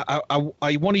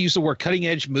I want to use the word cutting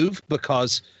edge move,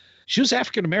 because she was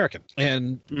African American.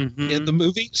 And in the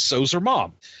movie, so's her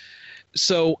mom.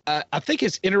 So I think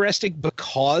it's interesting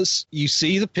because you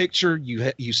see the picture,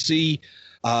 you see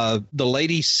the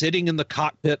lady sitting in the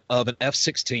cockpit of an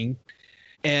F-16,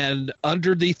 and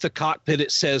underneath the cockpit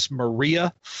it says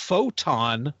Maria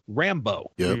Photon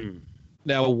Rambeau. Yep.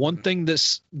 Now, one thing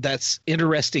that's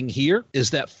interesting here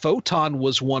is that Photon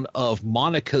was one of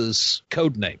Monica's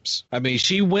code names. I mean,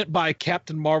 she went by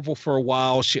Captain Marvel for a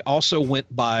while. She also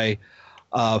went by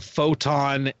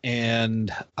Photon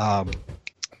and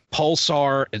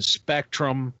Pulsar and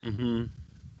Spectrum. Mm-hmm.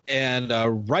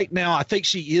 And right now, I think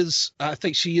she is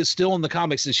still in the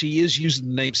comics, and she is using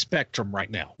the name Spectrum right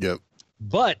now. Yep.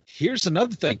 But here's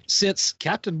another thing. Since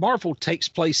Captain Marvel takes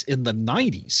place in the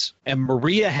 90s and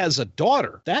Maria has a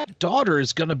daughter, that daughter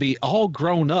is going to be all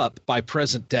grown up by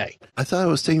present day. I thought it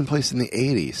was taking place in the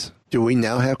 80s. Do we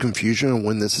now have confusion on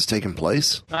when this is taking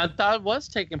place? I thought it was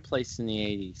taking place in the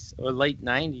 80s or late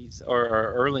 90s or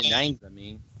early 90s, I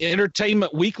mean.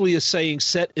 Entertainment Weekly is saying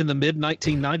set in the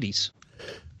mid-1990s.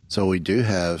 So we do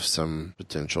have some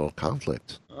potential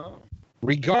conflict. Oh.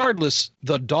 Regardless,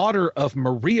 the daughter of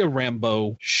Maria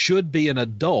Rambeau should be an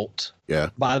adult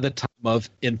by the time of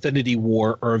Infinity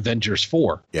War or Avengers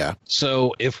 4. Yeah.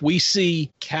 So if we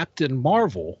see Captain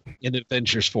Marvel in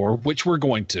Avengers 4, which we're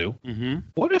going to,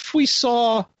 what if we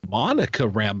saw Monica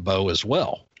Rambeau as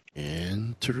well?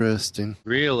 Interesting.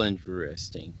 Real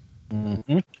interesting.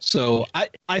 Mm-hmm. So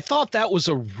I thought that was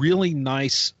a really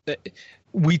nice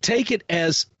we take it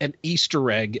as an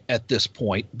Easter egg at this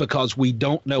point because we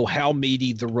don't know how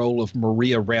meaty the role of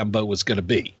Maria Rambeau is going to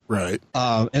be. Right.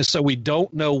 And so we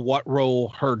don't know what role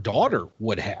her daughter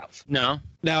would have. No.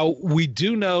 Now, we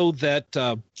do know that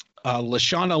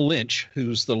Lashana Lynch,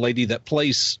 who's the lady that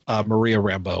plays Maria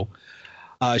Rambeau,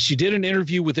 she did an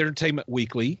interview with Entertainment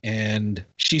Weekly, and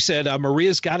she said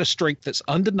Maria's got a strength that's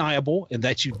undeniable and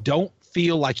that you don't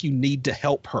feel like you need to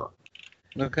help her.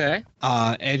 Okay.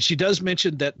 And she does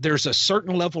mention that there's a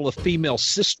certain level of female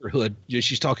sisterhood.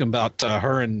 She's talking about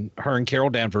her and Carol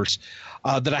Danvers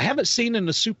that I haven't seen in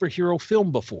a superhero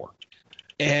film before.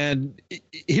 And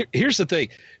here's the thing.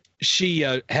 She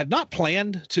had not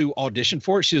planned to audition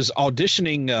for it. She was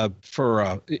auditioning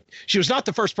she was not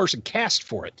the first person cast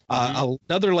for it.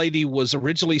 Another lady was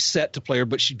originally set to play her,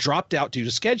 but she dropped out due to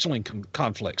scheduling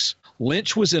conflicts.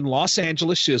 Lynch was in Los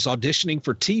Angeles. She was auditioning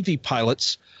for TV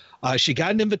pilots. She got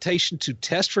an invitation to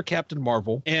test for Captain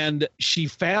Marvel, and she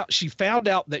found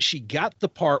out that she got the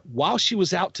part while she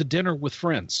was out to dinner with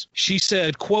friends. She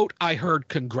said, quote, "I heard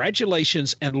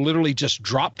congratulations and literally just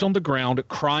dropped on the ground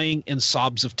crying in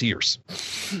sobs of tears."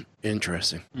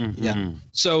 Interesting. Mm-hmm. Yeah.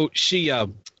 So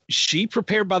she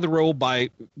prepared by the role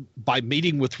by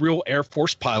meeting with real Air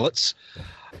Force pilots.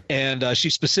 And she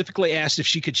specifically asked if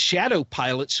she could shadow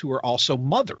pilots who are also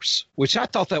mothers, which I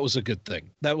thought that was a good thing.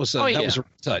 That was a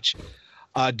touch.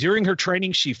 During her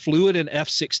training, she flew it in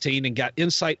F-16 and got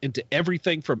insight into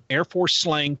everything from Air Force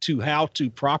slang to how to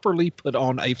properly put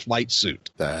on a flight suit.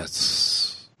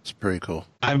 It's pretty cool.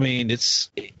 I mean, and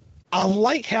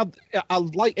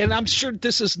I'm sure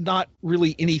this is not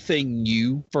really anything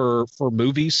new for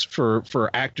movies, for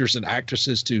actors and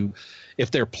actresses to, if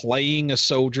they're playing a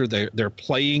soldier, they're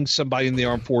playing somebody in the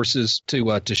armed forces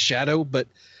to shadow, but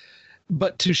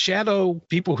to shadow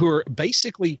people who are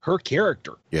basically her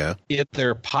character. Yeah. If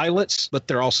they're pilots, but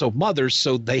they're also mothers,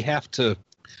 so they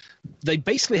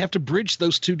basically have to bridge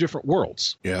those two different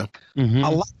worlds. Yeah.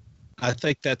 Mm-hmm. I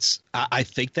think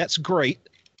that's great.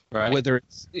 Right. Whether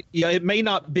it may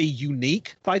not be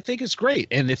unique, but I think it's great.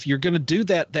 And if you're going to do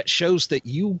that, that shows that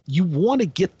you want to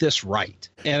get this right.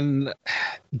 And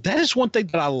that is one thing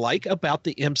that I like about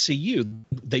the MCU.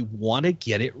 They want to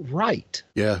get it right.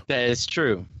 Yeah. That is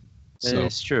true. That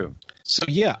is true. So,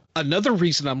 yeah, another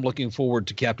reason I'm looking forward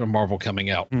to Captain Marvel coming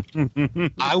out.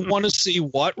 I want to see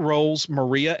what roles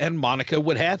Maria and Monica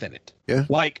would have in it. Yeah.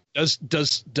 Like,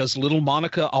 does little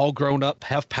Monica, all grown up,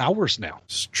 have powers now?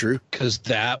 It's true. Because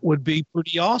that would be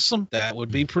pretty awesome.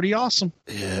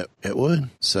 Yeah, it would.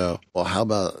 So, well, how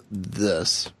about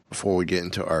this before we get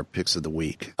into our picks of the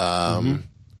week?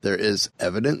 There is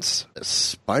evidence that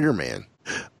Spider-Man,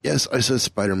 yes, I said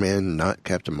Spider-Man, not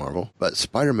Captain Marvel, but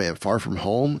Spider-Man Far From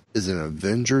Home is an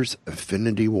Avengers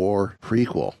Infinity War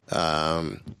prequel.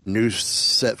 New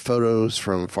set photos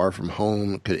from Far From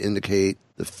Home could indicate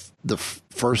the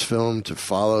first film to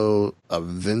follow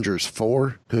Avengers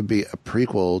 4 could be a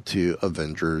prequel to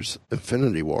Avengers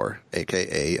Infinity War,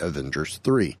 aka Avengers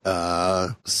 3.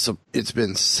 So it's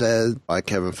been said by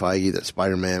Kevin Feige that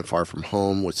Spider-Man Far From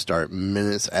Home would start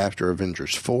minutes after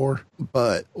Avengers 4.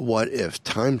 But what if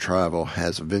time travel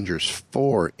has Avengers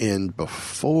 4 end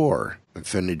before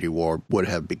Infinity War would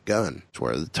have begun? It's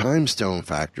where the time stone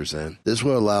factors in. This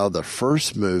will allow the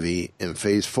first movie in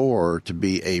Phase 4 to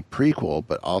be a prequel,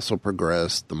 but also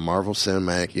progress the Marvel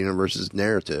Cinematic Universe's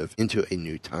narrative into a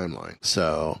new timeline.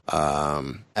 So,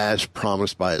 as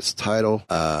promised by its title,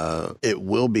 it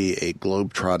will be a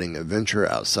globe-trotting adventure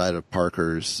outside of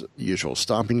Parker's usual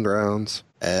stomping grounds,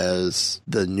 as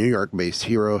the New York-based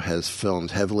hero has filmed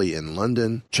heavily in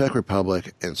London, Czech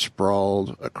Republic, and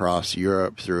sprawled across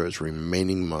Europe through its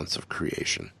remaining months of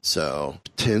creation. So,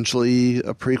 potentially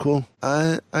a prequel?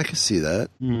 I can see that.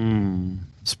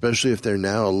 Especially if they're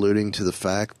now alluding to the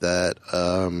fact that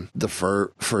the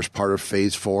first part of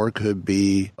Phase 4 could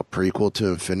be a prequel to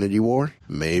Infinity War.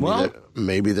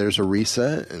 Maybe there's a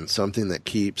reset and something that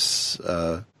keeps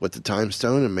with the Time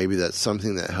Stone, and maybe that's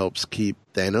something that helps keep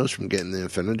Thanos from getting the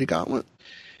Infinity Gauntlet.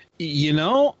 You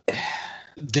know,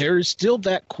 there's still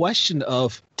that question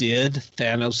of, did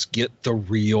Thanos get the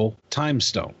real Time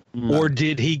Stone? Or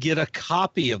did he get a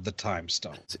copy of the Time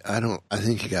Stone? I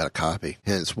think he got a copy,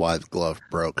 hence why the glove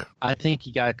broke. I think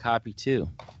he got a copy too.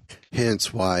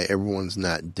 Hence why everyone's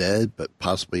not dead, but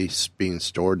possibly being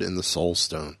stored in the Soul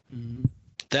Stone.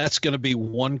 That's going to be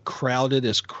one crowded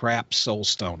as crap Soul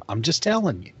Stone. I'm just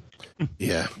telling you.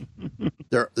 Yeah.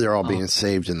 They're all being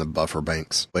saved in the buffer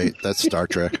banks. Wait, that's Star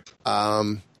Trek.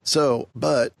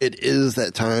 But it is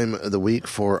that time of the week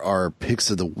for our picks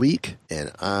of the week,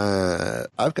 and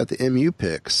I've got the MU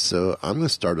picks, so I'm going to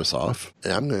start us off,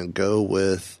 and I'm going to go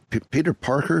with Peter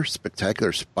Parker,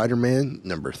 Spectacular Spider-Man,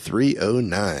 number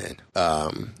 309.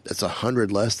 It's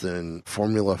 100 less than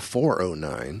Formula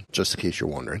 409, just in case you're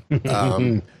wondering.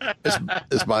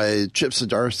 It's by Chip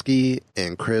Zdarsky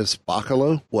and Chris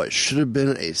Bachalo. What should have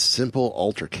been a simple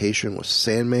altercation with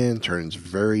Sandman turns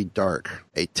very dark.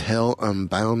 A tale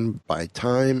unbound by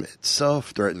time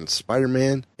itself threatens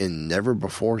Spider-Man in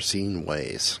never-before-seen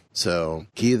ways. So,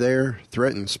 key there,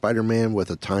 threaten Spider-Man with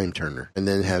a time turner, and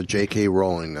then have J.K.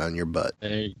 Rowling on your butt.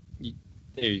 There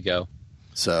you go.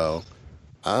 So,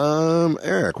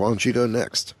 Eric, why don't you go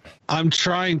next? I'm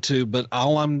trying to, but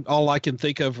all I can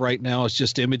think of right now is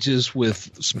just images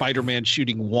with Spider-Man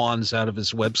shooting wands out of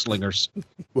his web slingers.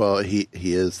 Well, he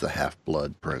is the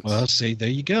Half-Blood Prince. Well, see, there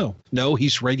you go. No,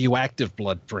 he's radioactive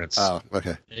Blood Prince. Oh,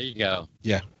 okay. There you go.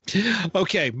 Yeah.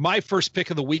 Okay, my first pick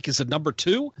of the week is a number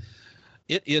 2.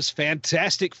 It is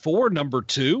Fantastic Four number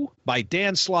 2 by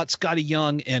Dan Slott, Scotty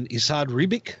Young, and Esad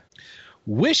Ribic.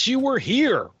 Wish you were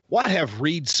here. What have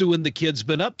Reed, Sue, and the kids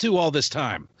been up to all this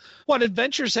time? What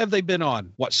adventures have they been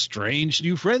on? What strange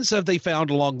new friends have they found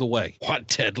along the way? What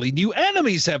deadly new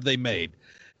enemies have they made?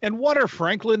 And what are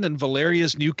Franklin and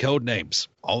Valeria's new code names?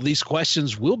 All these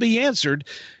questions will be answered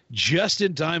just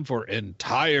in time for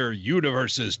entire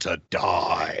universes to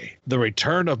die. The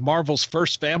return of Marvel's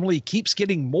first family keeps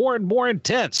getting more and more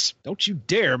intense. Don't you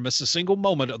dare miss a single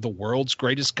moment of the world's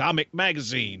greatest comic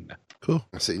magazine. Cool.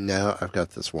 See, now I've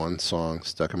got this one song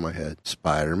stuck in my head.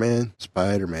 Spider-Man,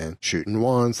 Spider-Man, shooting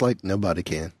wands like nobody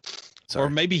can. Sorry. Or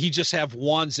maybe he just have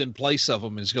wands in place of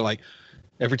them and he's like,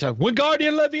 every time,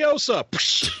 Wingardium Leviosa.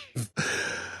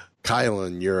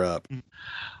 Kylan, you're up.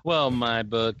 Well, my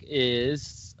book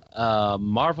is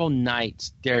Marvel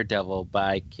Knights Daredevil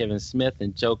by Kevin Smith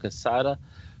and Joe Quesada,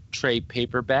 trade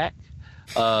paperback,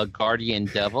 Guardian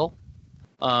Devil.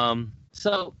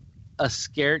 So, a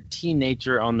scared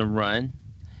teenager on the run,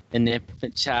 an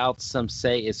infant child some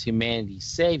say is humanity's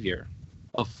savior,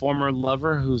 a former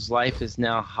lover whose life is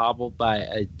now hobbled by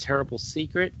a terrible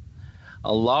secret,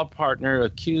 a law partner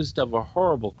accused of a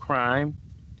horrible crime,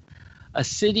 a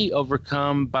city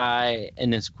overcome by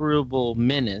an inscrutable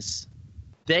menace.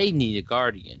 They need a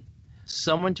guardian,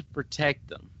 someone to protect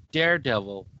them.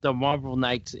 Daredevil, the Marvel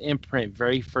Knights imprint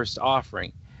very first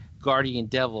offering, Guardian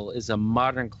Devil, is a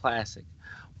modern classic,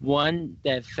 one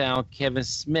that found Kevin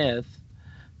Smith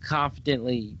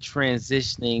confidently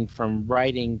transitioning from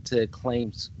writing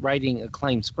acclaimed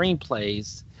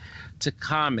screenplays to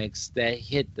comics that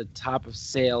hit the top of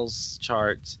sales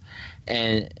charts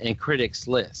and critics'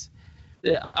 lists.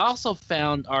 It also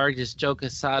found artist Joe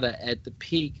Quesada at the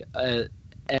peak,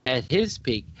 at his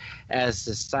peak as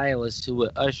the stylist who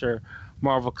would usher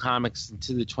Marvel Comics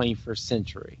into the 21st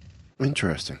century.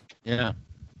 Interesting. Yeah.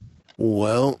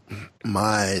 Well,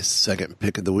 my second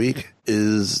pick of the week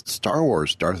is Star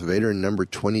Wars Darth Vader number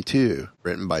 22,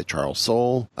 written by Charles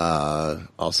Soule.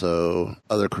 Also,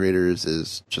 other creators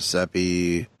is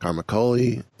Giuseppe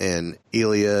Carmicoli and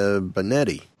Elia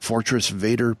Bonetti. Fortress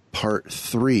Vader Part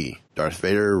 3. Darth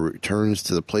Vader returns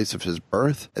to the place of his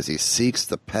birth as he seeks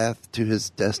the path to his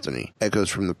destiny. Echoes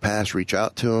from the past reach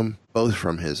out to him, both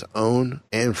from his own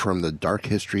and from the dark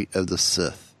history of the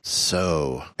Sith.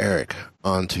 So, Eric,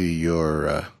 on to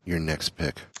your next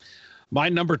pick. My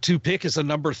number 2 pick is a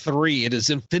number 3. It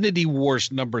is Infinity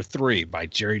Wars number 3 by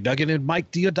Jerry Duggan and Mike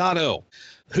Deodato.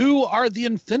 Who are the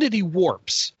Infinity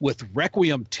Warps? With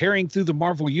Requiem tearing through the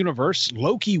Marvel Universe,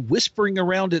 Loki whispering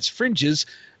around its fringes,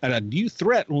 and a new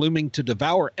threat looming to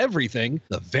devour everything,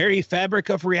 the very fabric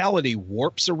of reality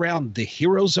warps around the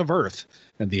heroes of Earth,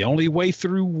 and the only way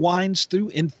through winds through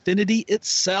infinity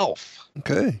itself.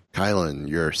 Okay. Kylan,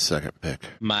 your second pick.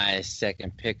 My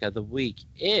second pick of the week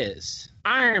is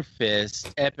Iron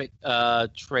Fist epic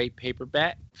trade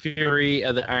paperback, Fury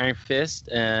of the Iron Fist,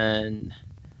 and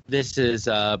this is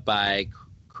by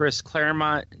Chris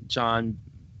Claremont, John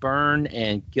Byrne,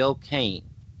 and Gil Kane.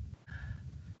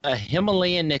 A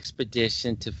Himalayan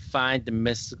expedition to find the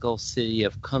mystical city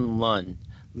of Kunlun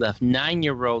left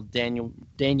 9-year-old Daniel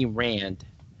Rand's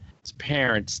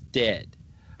parents dead.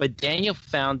 But Daniel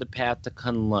found the path to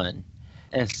Kunlun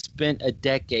and spent a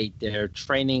decade there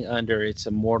training under its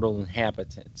immortal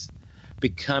inhabitants,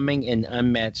 becoming an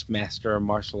unmatched master of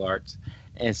martial arts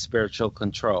and spiritual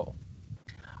control.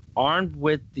 Armed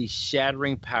with the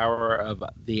shattering power of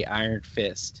the Iron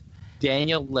Fist,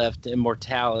 Daniel left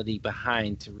immortality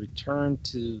behind to return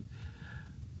to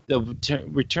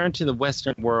the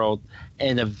Western world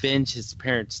and avenge his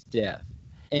parents' death.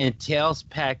 In tales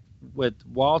packed with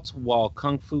wall-to-wall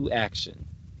kung fu action,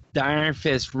 the Iron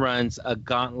Fist runs a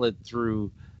gauntlet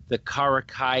through the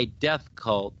Karakai death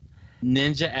cult,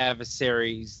 ninja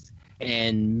adversaries,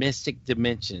 and Mystic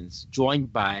Dimensions,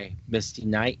 joined by Misty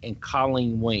Knight and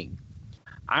Colleen Wing.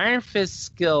 Iron Fist's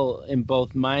skill in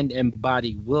both mind and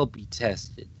body will be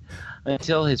tested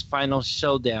until his final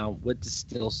showdown with the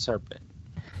Steel Serpent.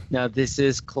 Now, this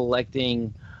is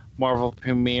collecting Marvel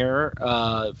Premiere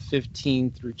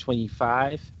 15 through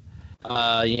 25.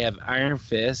 You have Iron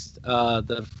Fist,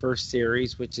 the first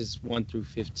series, which is 1 through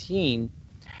 15,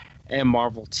 and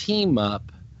Marvel Team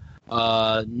Up,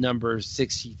 numbers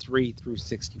 63 through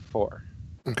 64.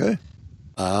 Okay.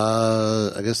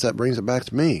 I guess that brings it back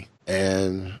to me.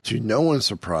 And to no one's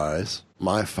surprise,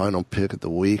 my final pick of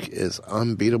the week is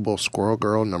Unbeatable Squirrel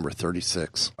Girl number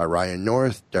 36 by Ryan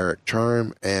North, Derek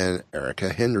Charm, and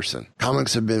Erica Henderson.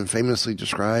 Comics have been famously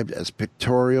described as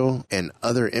pictorial and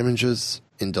other images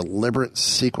in deliberate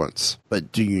sequence.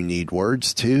 But do you need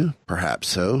words too? Perhaps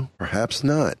so, perhaps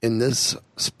not. In this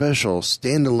special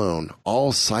standalone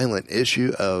all-silent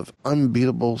issue of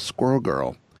Unbeatable Squirrel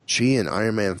Girl, she and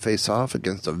Iron Man face off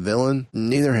against a villain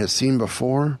neither has seen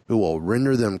before, who will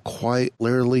render them quite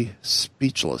literally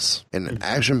speechless. In an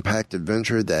action-packed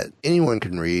adventure that anyone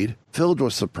can read, filled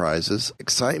with surprises,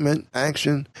 excitement,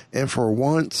 action, and for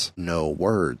once, no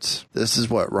words. This is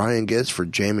what Ryan gets for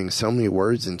jamming so many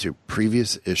words into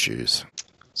previous issues.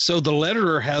 So the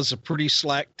letterer has a pretty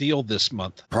slack deal this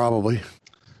month. Probably.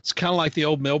 It's kind of like the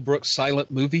old Mel Brooks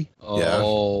silent movie. Yeah.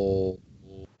 Oh.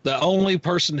 The only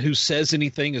person who says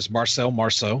anything is Marcel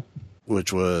Marceau.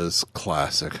 Which was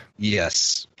classic.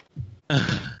 Yes.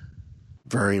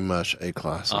 Very much a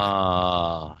classic.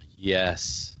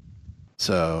 Yes.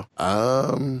 So,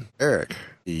 Eric,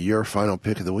 your final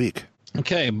pick of the week.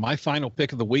 Okay, my final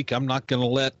pick of the week. I'm not going to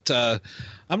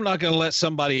let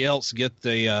somebody else get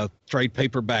the trade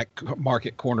paperback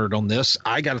market cornered on this.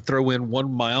 I got to throw in one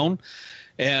of my own.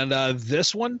 And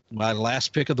this one, my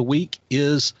last pick of the week,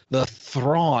 is the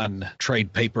Thrawn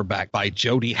trade paperback by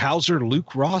Jody Houser,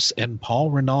 Luke Ross, and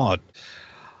Paul Renaud.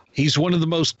 He's one of the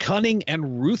most cunning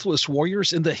and ruthless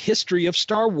warriors in the history of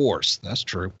Star Wars. That's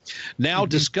true. Now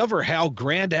discover how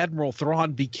Grand Admiral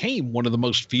Thrawn became one of the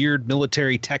most feared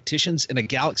military tacticians in a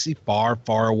galaxy far,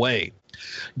 far away.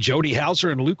 Jody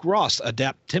Houser and Luke Ross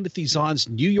adapt Timothy Zahn's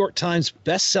New York Times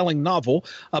best-selling novel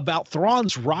about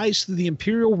Thrawn's rise through the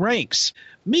Imperial ranks.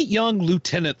 Meet young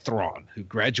Lieutenant Thrawn, who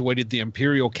graduated the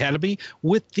Imperial Academy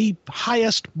with the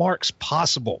highest marks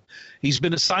possible. He's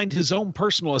been assigned his own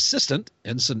personal assistant,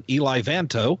 Ensign Eli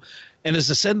Vanto, and is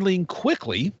ascending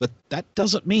quickly, but that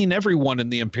doesn't mean everyone in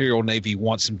the Imperial Navy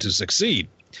wants him to succeed.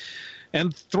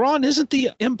 And Thrawn isn't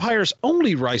the Empire's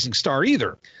only rising star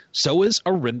either. So is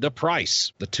Arinda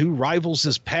Price. The two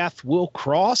rivals' path will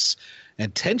cross,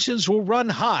 and tensions will run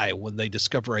high when they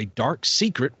discover a dark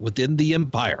secret within the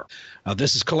Empire. Now,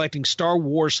 this is collecting Star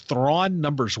Wars Thrawn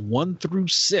numbers 1 through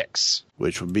 6.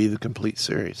 Which would be the complete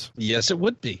series. Yes, it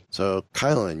would be. So,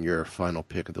 Kylan, your final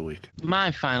pick of the week.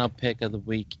 My final pick of the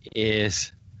week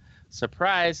is,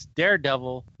 surprise,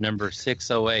 Daredevil number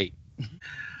 608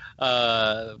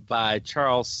 by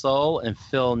Charles Soule and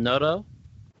Phil Noto.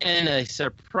 In a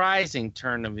surprising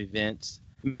turn of events,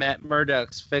 Matt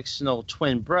Murdock's fictional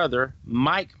twin brother,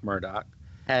 Mike Murdock,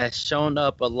 has shown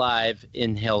up alive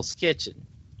in Hell's Kitchen.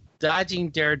 Dodging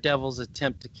Daredevil's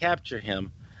attempt to capture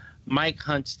him, Mike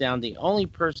hunts down the only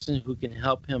person who can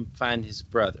help him find his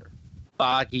brother,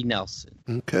 Boggy Nelson.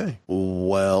 Okay.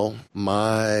 Well,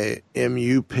 my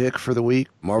MU pick for the week,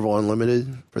 Marvel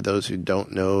Unlimited. For those who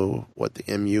don't know what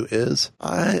the MU is,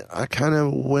 I kind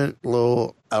of went a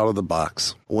little out of the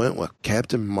box. Went with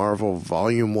Captain Marvel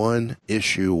Volume 1,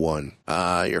 Issue 1.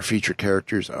 Your featured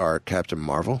characters are Captain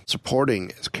Marvel.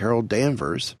 Supporting is Carol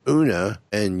Danvers, Una,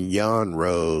 and Jan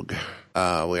Rogue.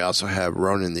 We also have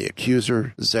Ronan the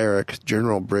Accuser, Zarek,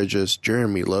 General Bridges,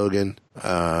 Jeremy Logan,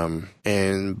 and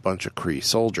a bunch of Kree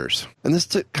soldiers. And this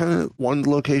kind of one of the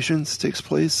locations takes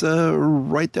place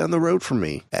right down the road from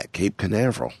me at Cape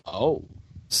Canaveral. Oh.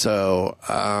 So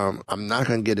I'm not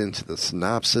going to get into the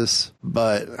synopsis,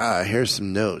 but here's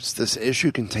some notes. This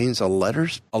issue contains a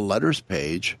letters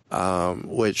page,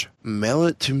 which Mail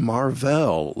It to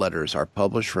Marvel letters are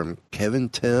published from Kevin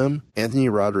Tim, Anthony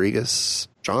Rodriguez,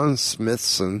 John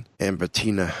Smithson, and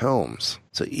Bettina Helms.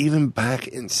 So even back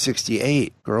in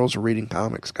 '68, girls were reading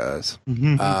comics, guys.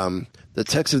 Mm-hmm. The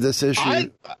text of this issue,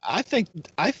 I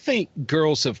think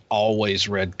girls have always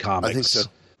read comics. I think so.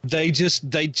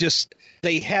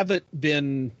 They haven't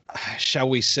been, shall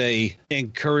we say,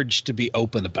 encouraged to be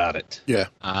open about it. Yeah.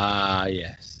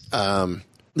 Yes.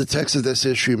 The text of this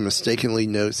issue mistakenly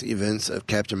notes events of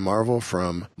Captain Marvel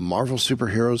from Marvel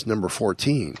Superheroes number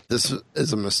 14. This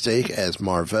is a mistake, as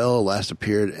Marvel last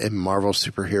appeared in Marvel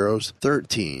Superheroes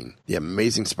 13. The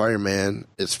Amazing Spider-Man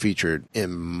is featured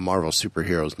in Marvel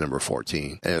Superheroes number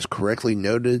 14 and is correctly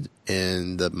noted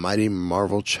in the Mighty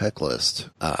Marvel checklist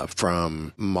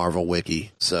from Marvel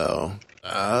Wiki. So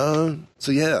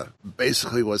yeah,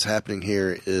 basically what's happening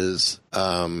here is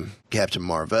Captain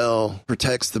Marvel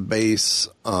protects the base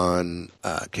on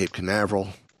Cape Canaveral.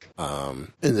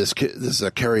 And this is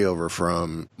a carryover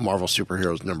from Marvel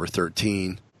Superheroes number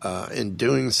 13. In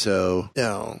doing so,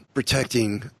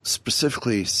 protecting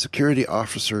specifically security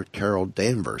officer Carol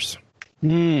Danvers.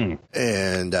 And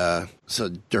so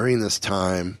during this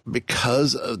time,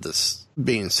 because of this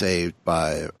being saved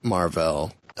by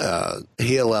Marvel,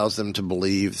 he allows them to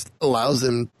believe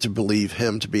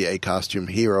him to be a costume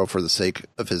hero for the sake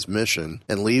of his mission,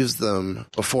 and leaves them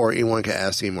before anyone can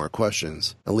ask any more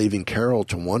questions, and leaving Carol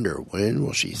to wonder, when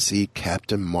will she see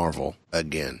Captain Marvel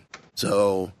again?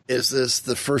 So, is this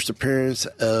the first appearance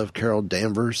of Carol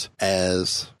Danvers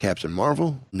as Captain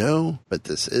Marvel? No, but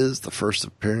this is the first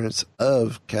appearance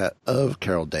of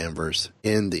Carol Danvers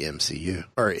in the MCU,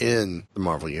 or in the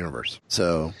Marvel Universe.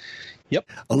 So, yep,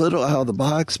 a little out of the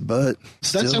box, but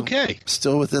that's okay.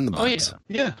 Still within the box. Oh,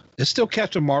 yeah. It's still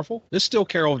Captain Marvel. It's still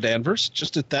Carol Danvers.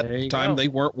 Just at that time, they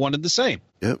weren't one and the same.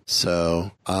 Yep.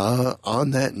 So,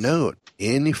 on that note,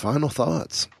 any final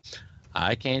thoughts?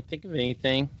 I can't think of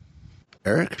anything.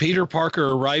 Eric? Peter Parker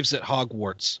arrives at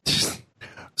Hogwarts.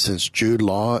 Since Jude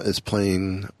Law is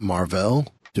playing Marvel,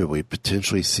 do we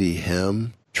potentially see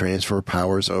him transfer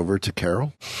powers over to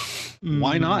Carol?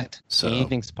 Why not? So,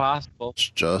 anything's possible.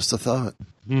 It's just a thought.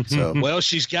 So, well,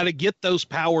 she's got to get those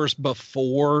powers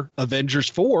before Avengers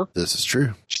 4. This is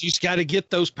true. She's got to get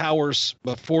those powers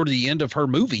before the end of her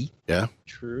movie. Yeah.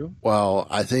 True. Well,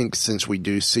 I think since we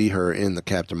do see her in the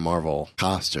Captain Marvel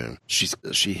costume,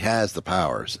 she has the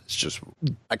powers. It's just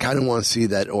I kind of want to see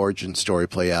that origin story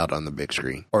play out on the big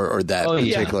screen, or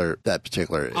that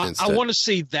particular instance. I want to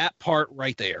see that part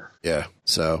right there. Yeah.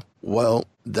 So, well,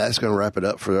 that's going to wrap it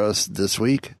up for us this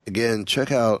week. Again,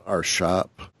 check out our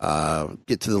shop.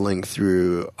 Get to the link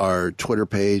through our Twitter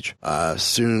page.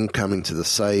 Soon coming to the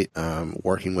site.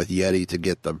 Working with Yeti to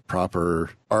get the proper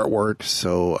artwork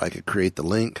so I could create the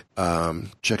link.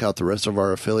 Check out the rest of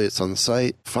our affiliates on the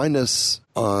site. Find us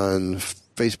on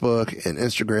Facebook and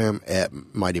Instagram at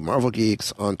Mighty Marvel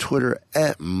Geeks, on Twitter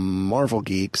at Marvel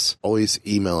Geeks. Always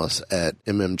email us at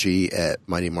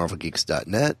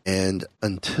mmg@mightymarvelgeeks.net. And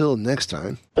until next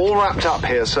time. All wrapped up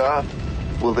here, sir.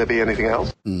 Will there be anything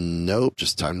else? Nope,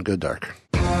 just time to go dark.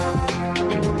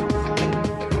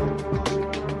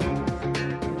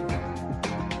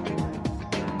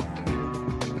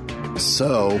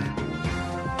 So,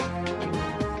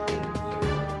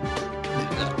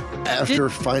 after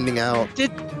finding out...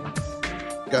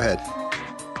 Go ahead.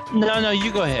 No,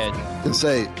 you go ahead. And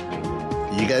say,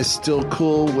 you guys still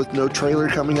cool with no trailer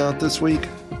coming out this week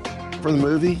for the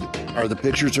movie? Are the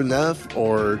pictures enough,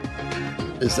 or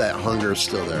is that hunger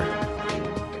still there?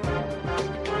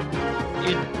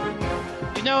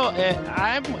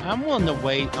 I'm willing to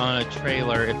wait on a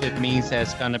trailer if it means that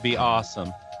it's going to be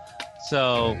awesome.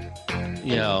 So,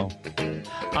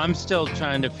 I'm still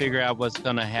trying to figure out what's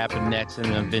going to happen next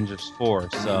in Avengers 4.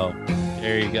 So,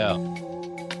 there you go.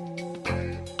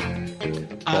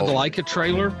 I'd like a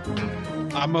trailer.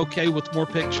 I'm okay with more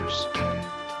pictures.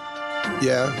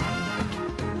 Yeah.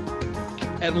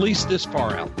 At least this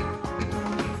far out.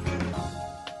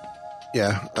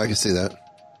 Yeah, I can see that.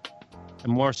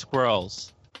 And more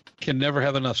squirrels. Can never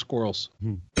have enough squirrels. I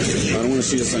don't want to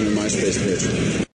see us on your MySpace page.